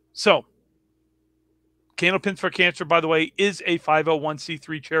 So, Candlepins for Cancer, by the way, is a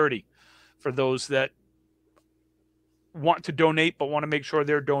 501c3 charity. For those that want to donate but want to make sure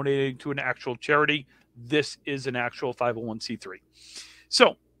they're donating to an actual charity, this is an actual 501c3.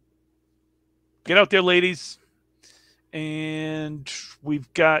 So, get out there, ladies. And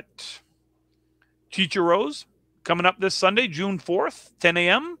we've got Teacher Rose coming up this Sunday, June 4th, 10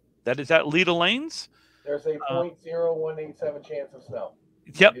 a.m. That is at Leda Lanes. There's a 0.0187 chance of snow.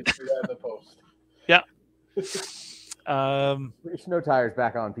 Yep. You see that in the post. Yeah. Snow tires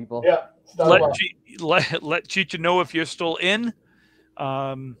back on, people. Yeah. Let Chicha know if you're still in.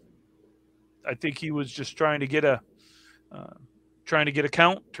 I think he was just trying to get a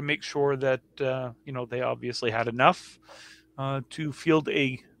count to make sure that they obviously had enough to field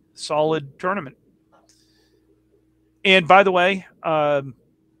a solid tournament. And by the way,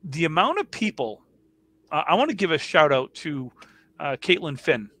 the amount of people, I want to give a shout out to Caitlin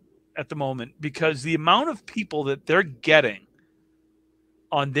Finn at the moment, because the amount of people that they're getting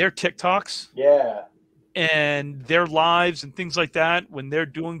on their TikToks, and their lives and things like that when they're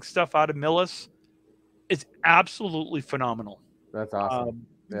doing stuff out of Millis, is absolutely phenomenal. That's awesome.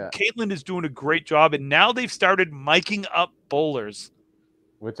 Caitlin is doing a great job, and now they've started miking up bowlers,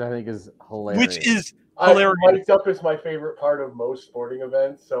 which I think is hilarious. Mic'd up is my favorite part of most sporting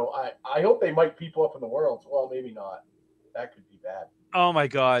events, so I hope they mic people up in the Worlds. Well, maybe not. That could be bad. Oh my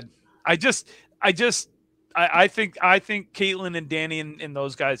God. I think Caitlin and Danny and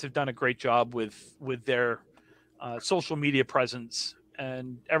those guys have done a great job with their social media presence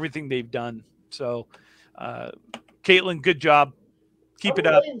and everything they've done. So, Caitlin, good job. Keep it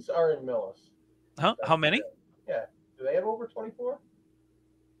up. How many lanes are in Millis? Huh? How many? Yeah. Do they have over 24?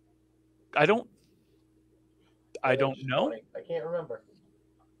 I don't know. 20. I can't remember.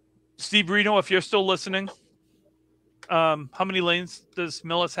 Steve Reno, if you're still listening, how many lanes does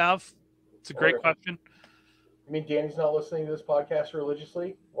Millis have? It's a great question. I mean, Danny's not listening to this podcast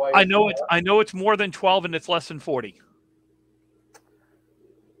religiously? Why? I know it's more than 12 and it's less than 40.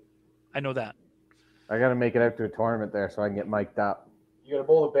 I know that. I got to make it out to a tournament there so I can get mic'd up. You got to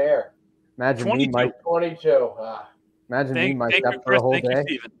bowl a bear. Imagine 22. me, Mike. 22. Imagine me, my Thank step you, for a Chris. whole Thank you, day.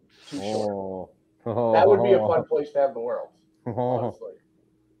 Steven. Too short. Oh. That would be a fun place to have the world. Honestly.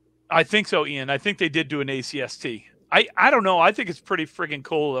 I think so, Ian. I think they did do an ACST. I don't know. I think it's pretty freaking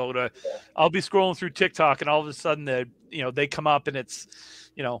cool though. I'll be scrolling through TikTok and all of a sudden they come up and it's,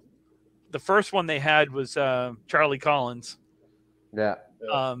 the first one they had was Charlie Collins. Yeah.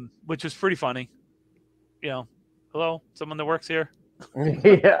 Which was pretty funny. Hello, someone that works here.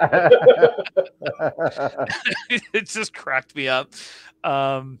 Yeah. It just cracked me up.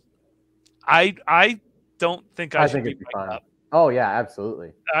 I don't think I should be fun. Oh yeah,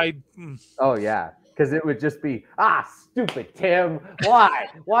 absolutely. Oh yeah, because it would just be stupid Tim. Why?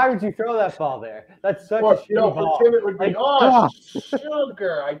 Why would you throw that ball there? That's such a shitty ball. For Tim it would be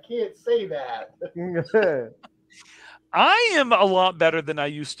sugar. I can't say that. I am a lot better than I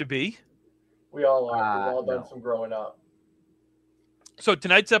used to be. We all are. We've all done some growing up. So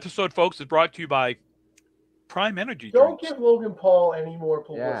tonight's episode, folks, is brought to you by Prime Energy Don't drinks. give Logan Paul any more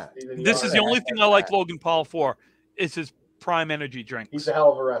publicity than this is the only thing I like Logan Paul for. Is his Prime Energy drinks. He's a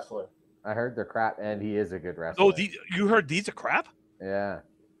hell of a wrestler. I heard they're crap, and he is a good wrestler. Oh, you heard these are crap? Yeah.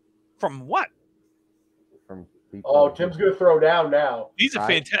 From what? From people. Oh, Tim's gonna throw down now. These are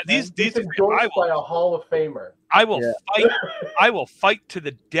fantastic. These are endorsed by a Hall of Famer. I will fight. I will fight to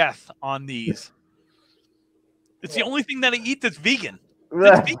the death on these. It's the only thing that I eat that's vegan.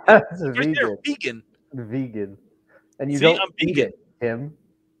 That's vegan. That's right vegan. there, vegan. Vegan. And you don't eat it, Tim.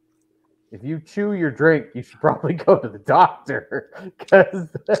 If you chew your drink, you should probably go to the doctor because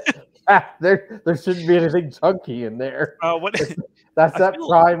there shouldn't be anything chunky in there. That's that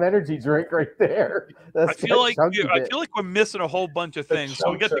Prime Energy drink right there. I feel like we're missing a whole bunch of things.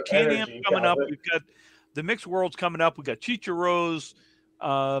 So we got the Can-Am coming up. We've got the Mixed Worlds coming up. We got Chicharros.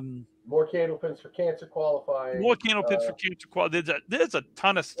 More Candlepins for cancer qualifying. More Candlepins for cancer qualifying. There's a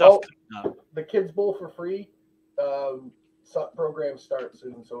ton of stuff coming up. The Kids Bowl for free. Program starts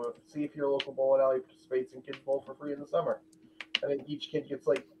soon, so see if your local bowling alley participates in Kids Bowl for free in the summer. I think each kid gets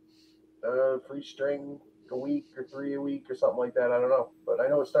like free string a week or 3 a week or something like that. I don't know, but I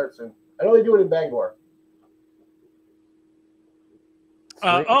know it starts soon. I know they do it in Bangor.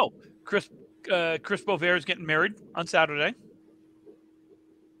 Chris Bovair is getting married on Saturday.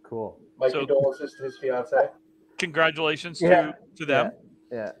 Cool. My condolences to his fiance. Congratulations to them.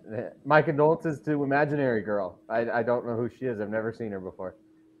 Yeah. My condolences to Imaginary Girl. I don't know who she is. I've never seen her before.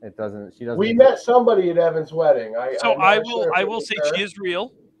 She doesn't. We met somebody at Evan's wedding. I will say she is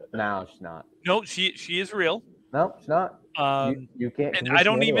real. No, she's not. No, she is real. No, she's not. You can't. And I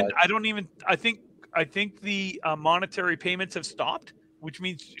don't even. I think the monetary payments have stopped, which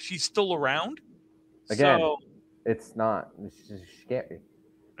means she's still around. Again, it's not. She can't be.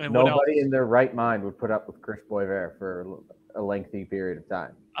 Nobody in their right mind would put up with Chris Boivert for a lengthy period of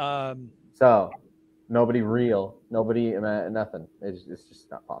time. So nobody real, nothing. It's just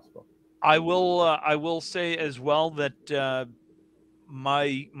not possible. I will say as well that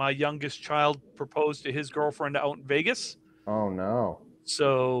my youngest child proposed to his girlfriend out in Vegas. Oh no!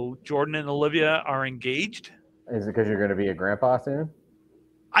 So Jordan and Olivia are engaged. Is it because you're going to be a grandpa soon?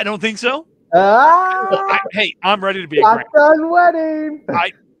 I don't think so. Hey, I'm ready to be a grandpa. Shotgun wedding.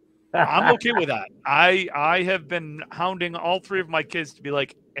 I'm okay with that. I have been hounding all three of my kids to be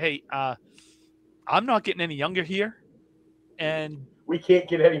like, hey, I'm not getting any younger here, and we can't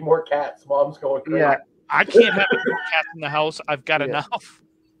get any more cats. Mom's going crazy. Yeah, I can't have any more cats in the house. I've got enough.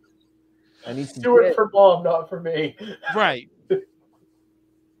 I need to do it for Mom, not for me. Right.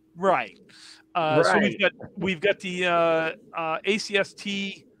 So we've got the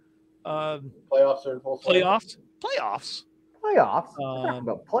ACST playoffs are in full swing. Playoffs. Talking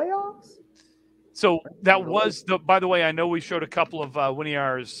about playoffs. So that was by the way, I know we showed a couple of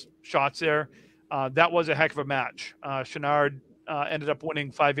Winiar's shots there. That was a heck of a match. Chenard ended up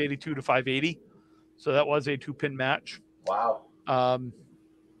winning 582 to 580. So that was a 2-pin match. Wow.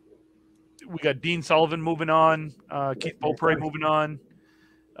 We got Dean Sullivan moving on, Keith Beaupre moving on,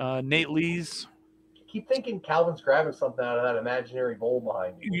 Nate Lees. Keep thinking Calvin's grabbing something out of that imaginary bowl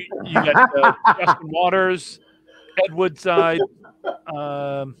behind you. You got Justin Waters, Ed Woodside,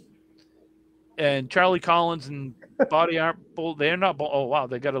 and Charlie Collins and Body Armor. They're not. Oh wow,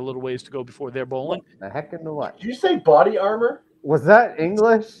 they got a little ways to go before they're bowling. The heck in the what? Did you say Body Armor? Was that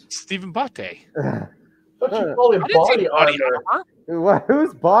English? Stephen Bate. Don't you call him Body Armor?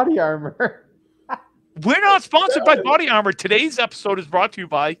 Who's Body Armor? We're not sponsored by Body Armor. Today's episode is brought to you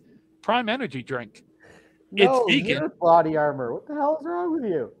by Prime Energy Drink. No, it's vegan. You're Body Armor. What the hell is wrong with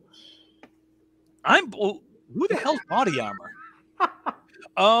you? Who the hell's Body Armor?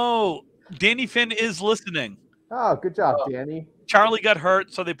 Oh, Danny Finn is listening. Oh, good job, Danny. Charlie got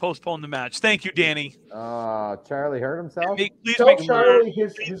hurt, so they postponed the match. Thank you, Danny. Charlie hurt himself. Please Tell make Charlie sure,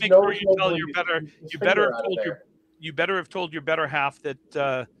 his please nose make sure you won't tell bleed. your better. His You finger better out have of told there. you better have told your better half that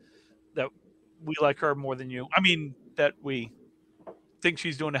that we like her more than you. I mean, that we think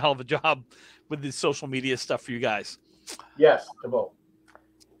she's doing a hell of a job with the social media stuff for you guys. Yes, to both.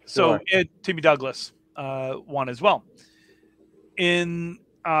 So Timmy Douglas won as well. In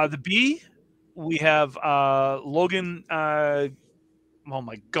the B, we have Logan. Oh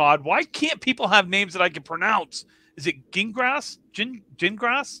my God! Why can't people have names that I can pronounce? Is it Gingras?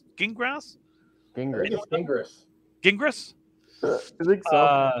 Gingras? Gingras? Gingras. Gingras? I think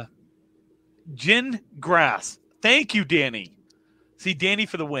so. Gingras. Thank you, Danny. See, Danny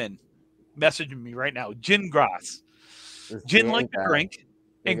for the win. Messaging me right now. Gingras. Gin like the drink,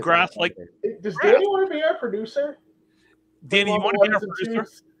 and grass like. Does Danny want to be our producer? Danny, you want to be our producer?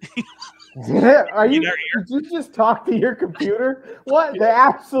 Did you just talk to your computer? What the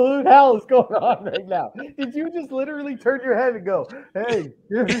absolute hell is going on right now? Did you just literally turn your head and go, "Hey,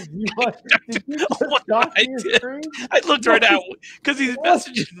 did you just talk to your screen?" I looked right at it because he's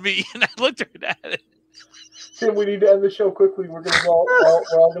messaging me, and I looked right at it. Tim, we need to end the show quickly. We're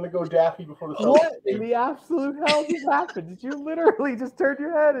all gonna go daffy before the sun. What in the absolute hell just happened? Did you literally just turn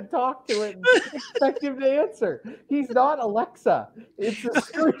your head and talk to it and expect him to answer? He's not Alexa. It's a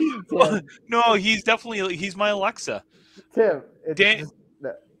screen, Tim. No, he's my Alexa. Tim,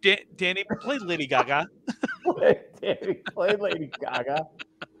 Danny, play Lady Gaga. Danny, play Lady Gaga.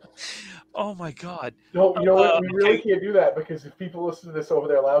 Oh my God! No, you know what? We really can't do that because if people listen to this over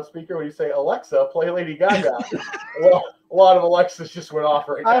their loudspeaker, when you say Alexa, play Lady Gaga, well, a lot of Alexas just went off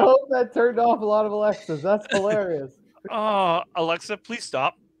right now. I hope that turned off a lot of Alexas. That's hilarious. Oh, Alexa, please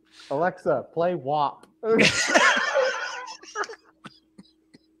stop. Alexa, play WAP.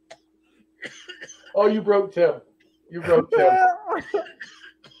 Oh, you broke Tim. You broke Tim.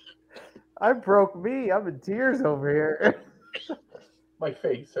 I broke me. I'm in tears over here. My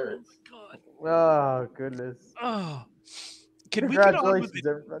face hurts. Oh, goodness. Oh, can we get on with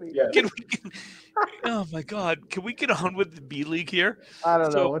everybody? Yes. Oh my God! Can we get on with the B League here? I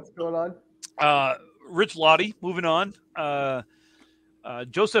don't know what's going on. Rich Lottie, moving on.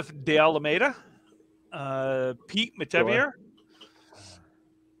 Joseph De Alameda, Pete Matevier.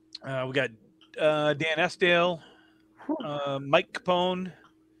 We got Dan Esdale, Mike Capone,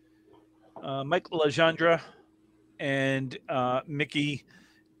 Mike Legendre, and Mickey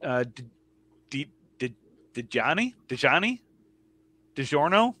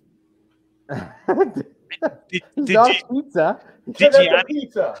DeJourno. Pizza.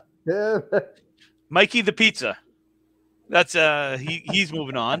 Mikey the Pizza. That's he's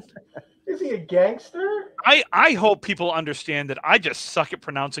moving on. Is he a gangster? I hope people understand that I just suck at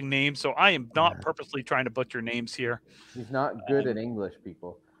pronouncing names, so I am not purposely trying to butcher names here. He's not good at English,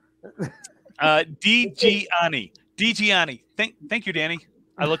 people. DiGianni. Thank you, Danny.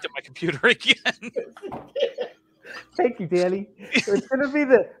 I looked at my computer again. Thank you, Danny. It's gonna be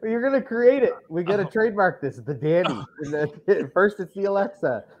you're gonna create it. We gotta trademark this. The Danny. First it's the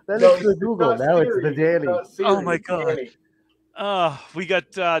Alexa, then it's the Google. Now it's the Danny. Oh my God. We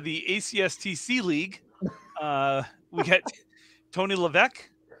got the ACSTC League. We got Tony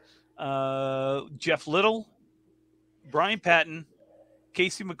Levesque, Jeff Little, Brian Patton,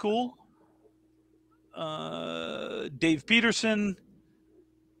 Casey McCool, Dave Peterson,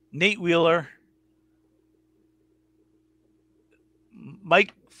 Nate Wheeler,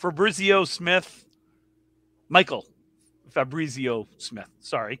 Michael Fabrizio Smith,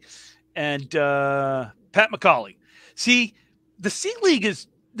 sorry, and Pat McCauley. See, the C League is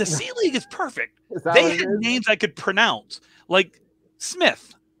perfect. They had names I could pronounce, like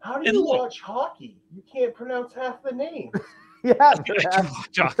Smith. How do you watch hockey? You can't pronounce half the names. Yeah,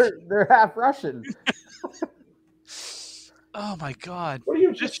 they're half Russian. Oh my God! What do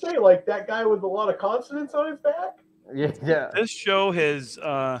you just say? Like that guy with a lot of consonants on his back? Yeah. This show has.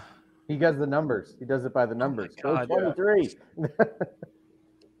 He does the numbers. He does it by the numbers. Oh, 23.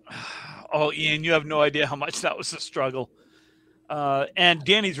 Oh, Ian, you have no idea how much that was a struggle. And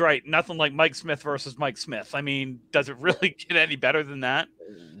Danny's right. Nothing like Mike Smith versus Mike Smith. I mean, does it really get any better than that?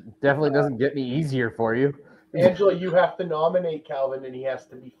 Definitely doesn't get any easier for you. Angela, you have to nominate Calvin, and he has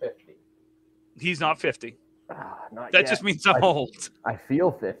to be 50. He's not 50. Not that yet. just means I'm old. I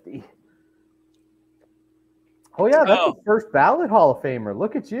feel 50. Oh, yeah, that's the first ballot Hall of Famer.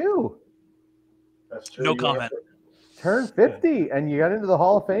 Look at you. That's true. No comment. Turn 50, and you got into the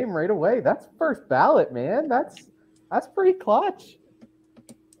Hall of Fame right away. That's first ballot, man. That's pretty clutch.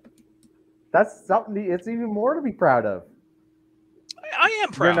 That's something. It's even more to be proud of. I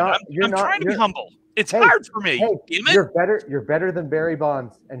am proud. I'm trying to be humble. It's hard for me. Hey, Damn it. You're better than Barry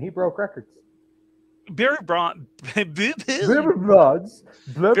Bonds, and he broke records. Barry Bonds. Barry Bonds.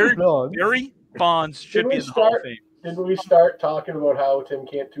 Barry Bonds should be in the Hall of Fame. Didn't we start talking about how Tim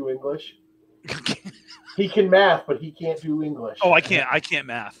can't do English? He can math, but he can't do English. Oh, I can't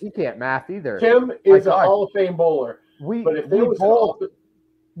math. He can't math either. Tim is a Hall of Fame bowler. We bowled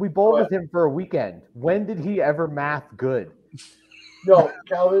with him for a weekend. When did he ever math good? No,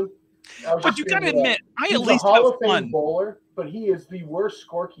 Calvin. But you gotta admit, I at least he's a Hall have of Fame fun. bowler, but he is the worst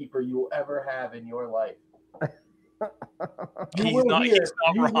scorekeeper you will ever have in your life. You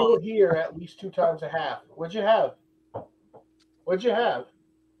will hear at least 2 times a half. What'd you have?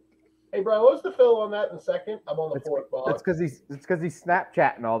 Hey, Brian, what was the fill on that in a second? I'm on the fourth ball. It's because he's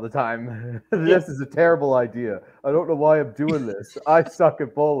Snapchatting all the time. This is a terrible idea. I don't know why I'm doing this. I suck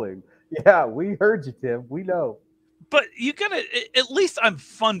at bowling. Yeah, we heard you, Tim. We know. But you gotta at least I'm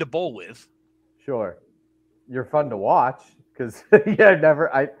fun to bowl with. Sure, you're fun to watch because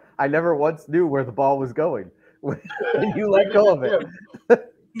I never once knew where the ball was going when you let go of it. I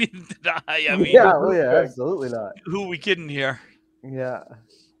mean, yeah, absolutely not. Who are we kidding here? Yeah.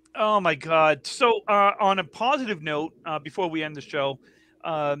 Oh my God. So on a positive note, before we end the show,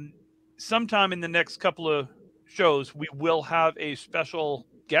 sometime in the next couple of shows, we will have a special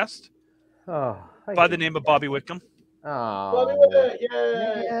guest by the name of Bobby Whitcomb. Oh, Bobby Whitcomb,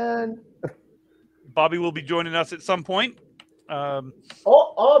 yay! Man. Bobby will be joining us at some point.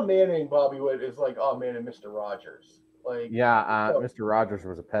 All manning Bobby Wood is like manning Mr. Rogers. Like, yeah, Mr. Rogers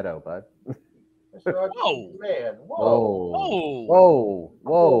was a pedo, bud. Mr. Rogers, Whoa. Man, whoa.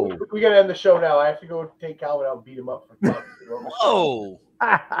 We gotta end the show now. I have to go take Calvin out and beat him up for fun. Whoa.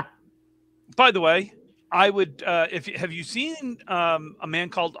 By the way, I would. Have you seen A Man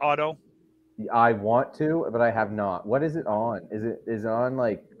Called Otto? I want to, but I have not. What is it on? Is it on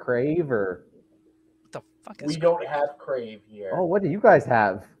like Crave or? What the fuck is? We don't have Crave here. Oh, what do you guys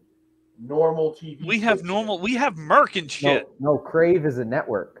have? Normal TV. We have normal. We have Merc and shit. No, Crave is a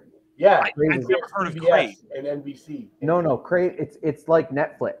network. Yeah, I've never heard of Crave and NBC. No, Crave. It's like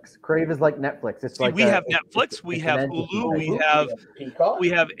Netflix. Crave is like Netflix. It's like we have Netflix, we have Hulu, we have Peacock, we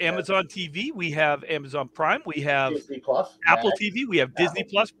have Amazon TV, we have Amazon Prime, we have Disney Plus, Apple TV, we have Disney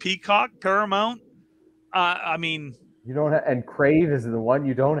Plus, Peacock, Paramount. I mean, you don't have, and Crave is the one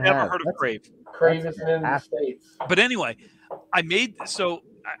you don't have. Never heard of Crave. Crave isn't in the States. But anyway, I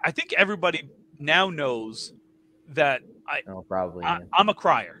think everybody now knows that I'm a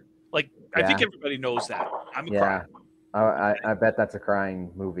crier. Like, I think everybody knows that. I'm a crier. I bet that's a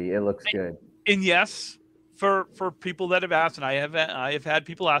crying movie. It looks good. And yes, for people that have asked, and I have had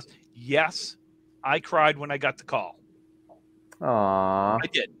people ask, yes, I cried when I got the call. Aww. I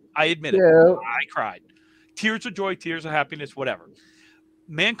did. I admit it. I cried. Tears of joy, tears of happiness, whatever.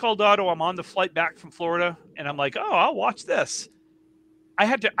 Man Called Otto, I'm on the flight back from Florida, and I'm like, oh, I'll watch this. I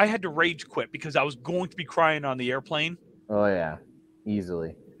had to rage quit because I was going to be crying on the airplane. Oh yeah,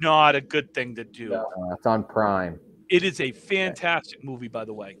 easily. Not a good thing to do. It's on Prime. It is a fantastic movie, by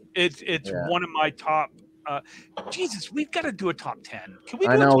the way. It's one of my top. Jesus, we've got to do a top 10. Can we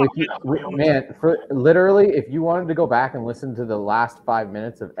do a top 10? Man, literally, if you wanted to go back and listen to the last 5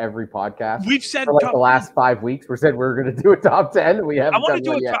 minutes of every podcast, we've said for like the last 5 weeks, we said we're going to do a top 10. We haven't. I wanted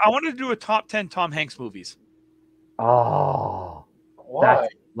to do a top 10 Tom Hanks movies. Oh, why?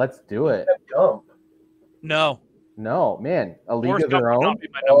 Let's do it. Dump. No, man, A League of Their Own.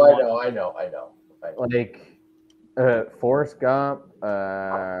 I know. Like Forrest Gump.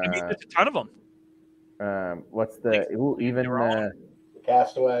 I mean, there's a ton of them. What's the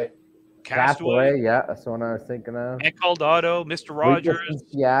Castaway? Castaway, yeah, that's the one I was thinking of. Man Called Otto, Mr. Rogers, in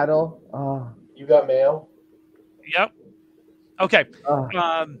Seattle. Oh, You Got Mail. Yep. Okay.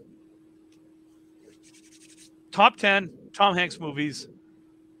 Top 10 Tom Hanks movies.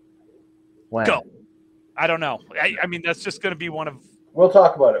 When? Go. I don't know. I mean, that's just going to be one of. We'll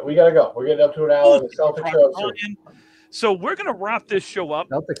talk about it. We got to go. We're getting up to an hour. The Celtics are on. So we're going to wrap this show up.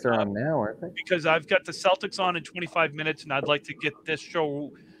 Celtics are on now, aren't they? Because I've got the Celtics on in 25 minutes, and I'd like to get this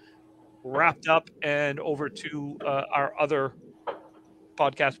show wrapped up and over to our other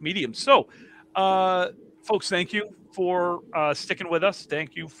podcast mediums. So, folks, thank you for sticking with us.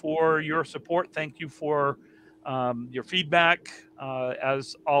 Thank you for your support. Thank you for your feedback.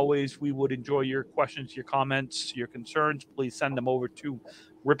 As always, we would enjoy your questions, your comments, your concerns. Please send them over to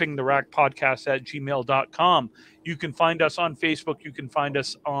rippingtherackpodcast@gmail.com. You can find us on Facebook. You can find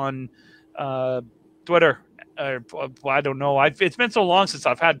us on Twitter. I don't know. It's been so long since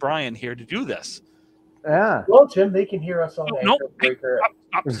I've had Brian here to do this. Yeah. Well, Tim, they can hear us on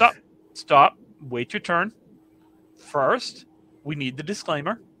Stop. Wait your turn. First, we need the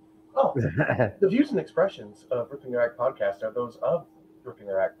disclaimer. Oh, the views and expressions of Ripping the Rack podcast are those of Ripping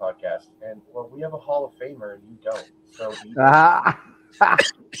the Rack podcast, and well, we have a Hall of Famer and you don't. So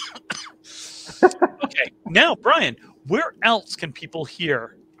Okay, now Brian, where else can people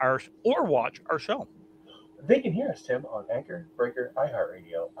hear or watch our show? They can hear us, Tim, on Anchor, Breaker,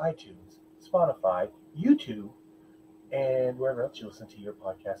 iHeartRadio, iTunes, Spotify, YouTube, and wherever else you listen to your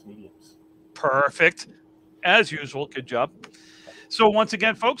podcast mediums. Perfect. As usual, good job. So once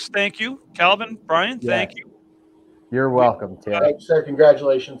again, folks, thank you. Calvin, Brian, thank you. You're welcome, Tim. Thanks, sir.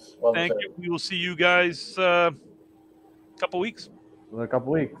 Congratulations. Well thank deserved. you. We will see you guys a couple weeks. In a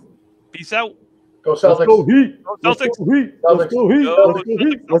couple weeks. Peace out. Go Celtics. Let's go Heat. Go Celtics. Let's go Heat. Let's go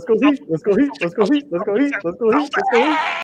Heat. Let's go Heat. Let's go Heat. Let's go Heat. Let's go Heat. Let's go Heat. Let's go Heat. Let's go Heat.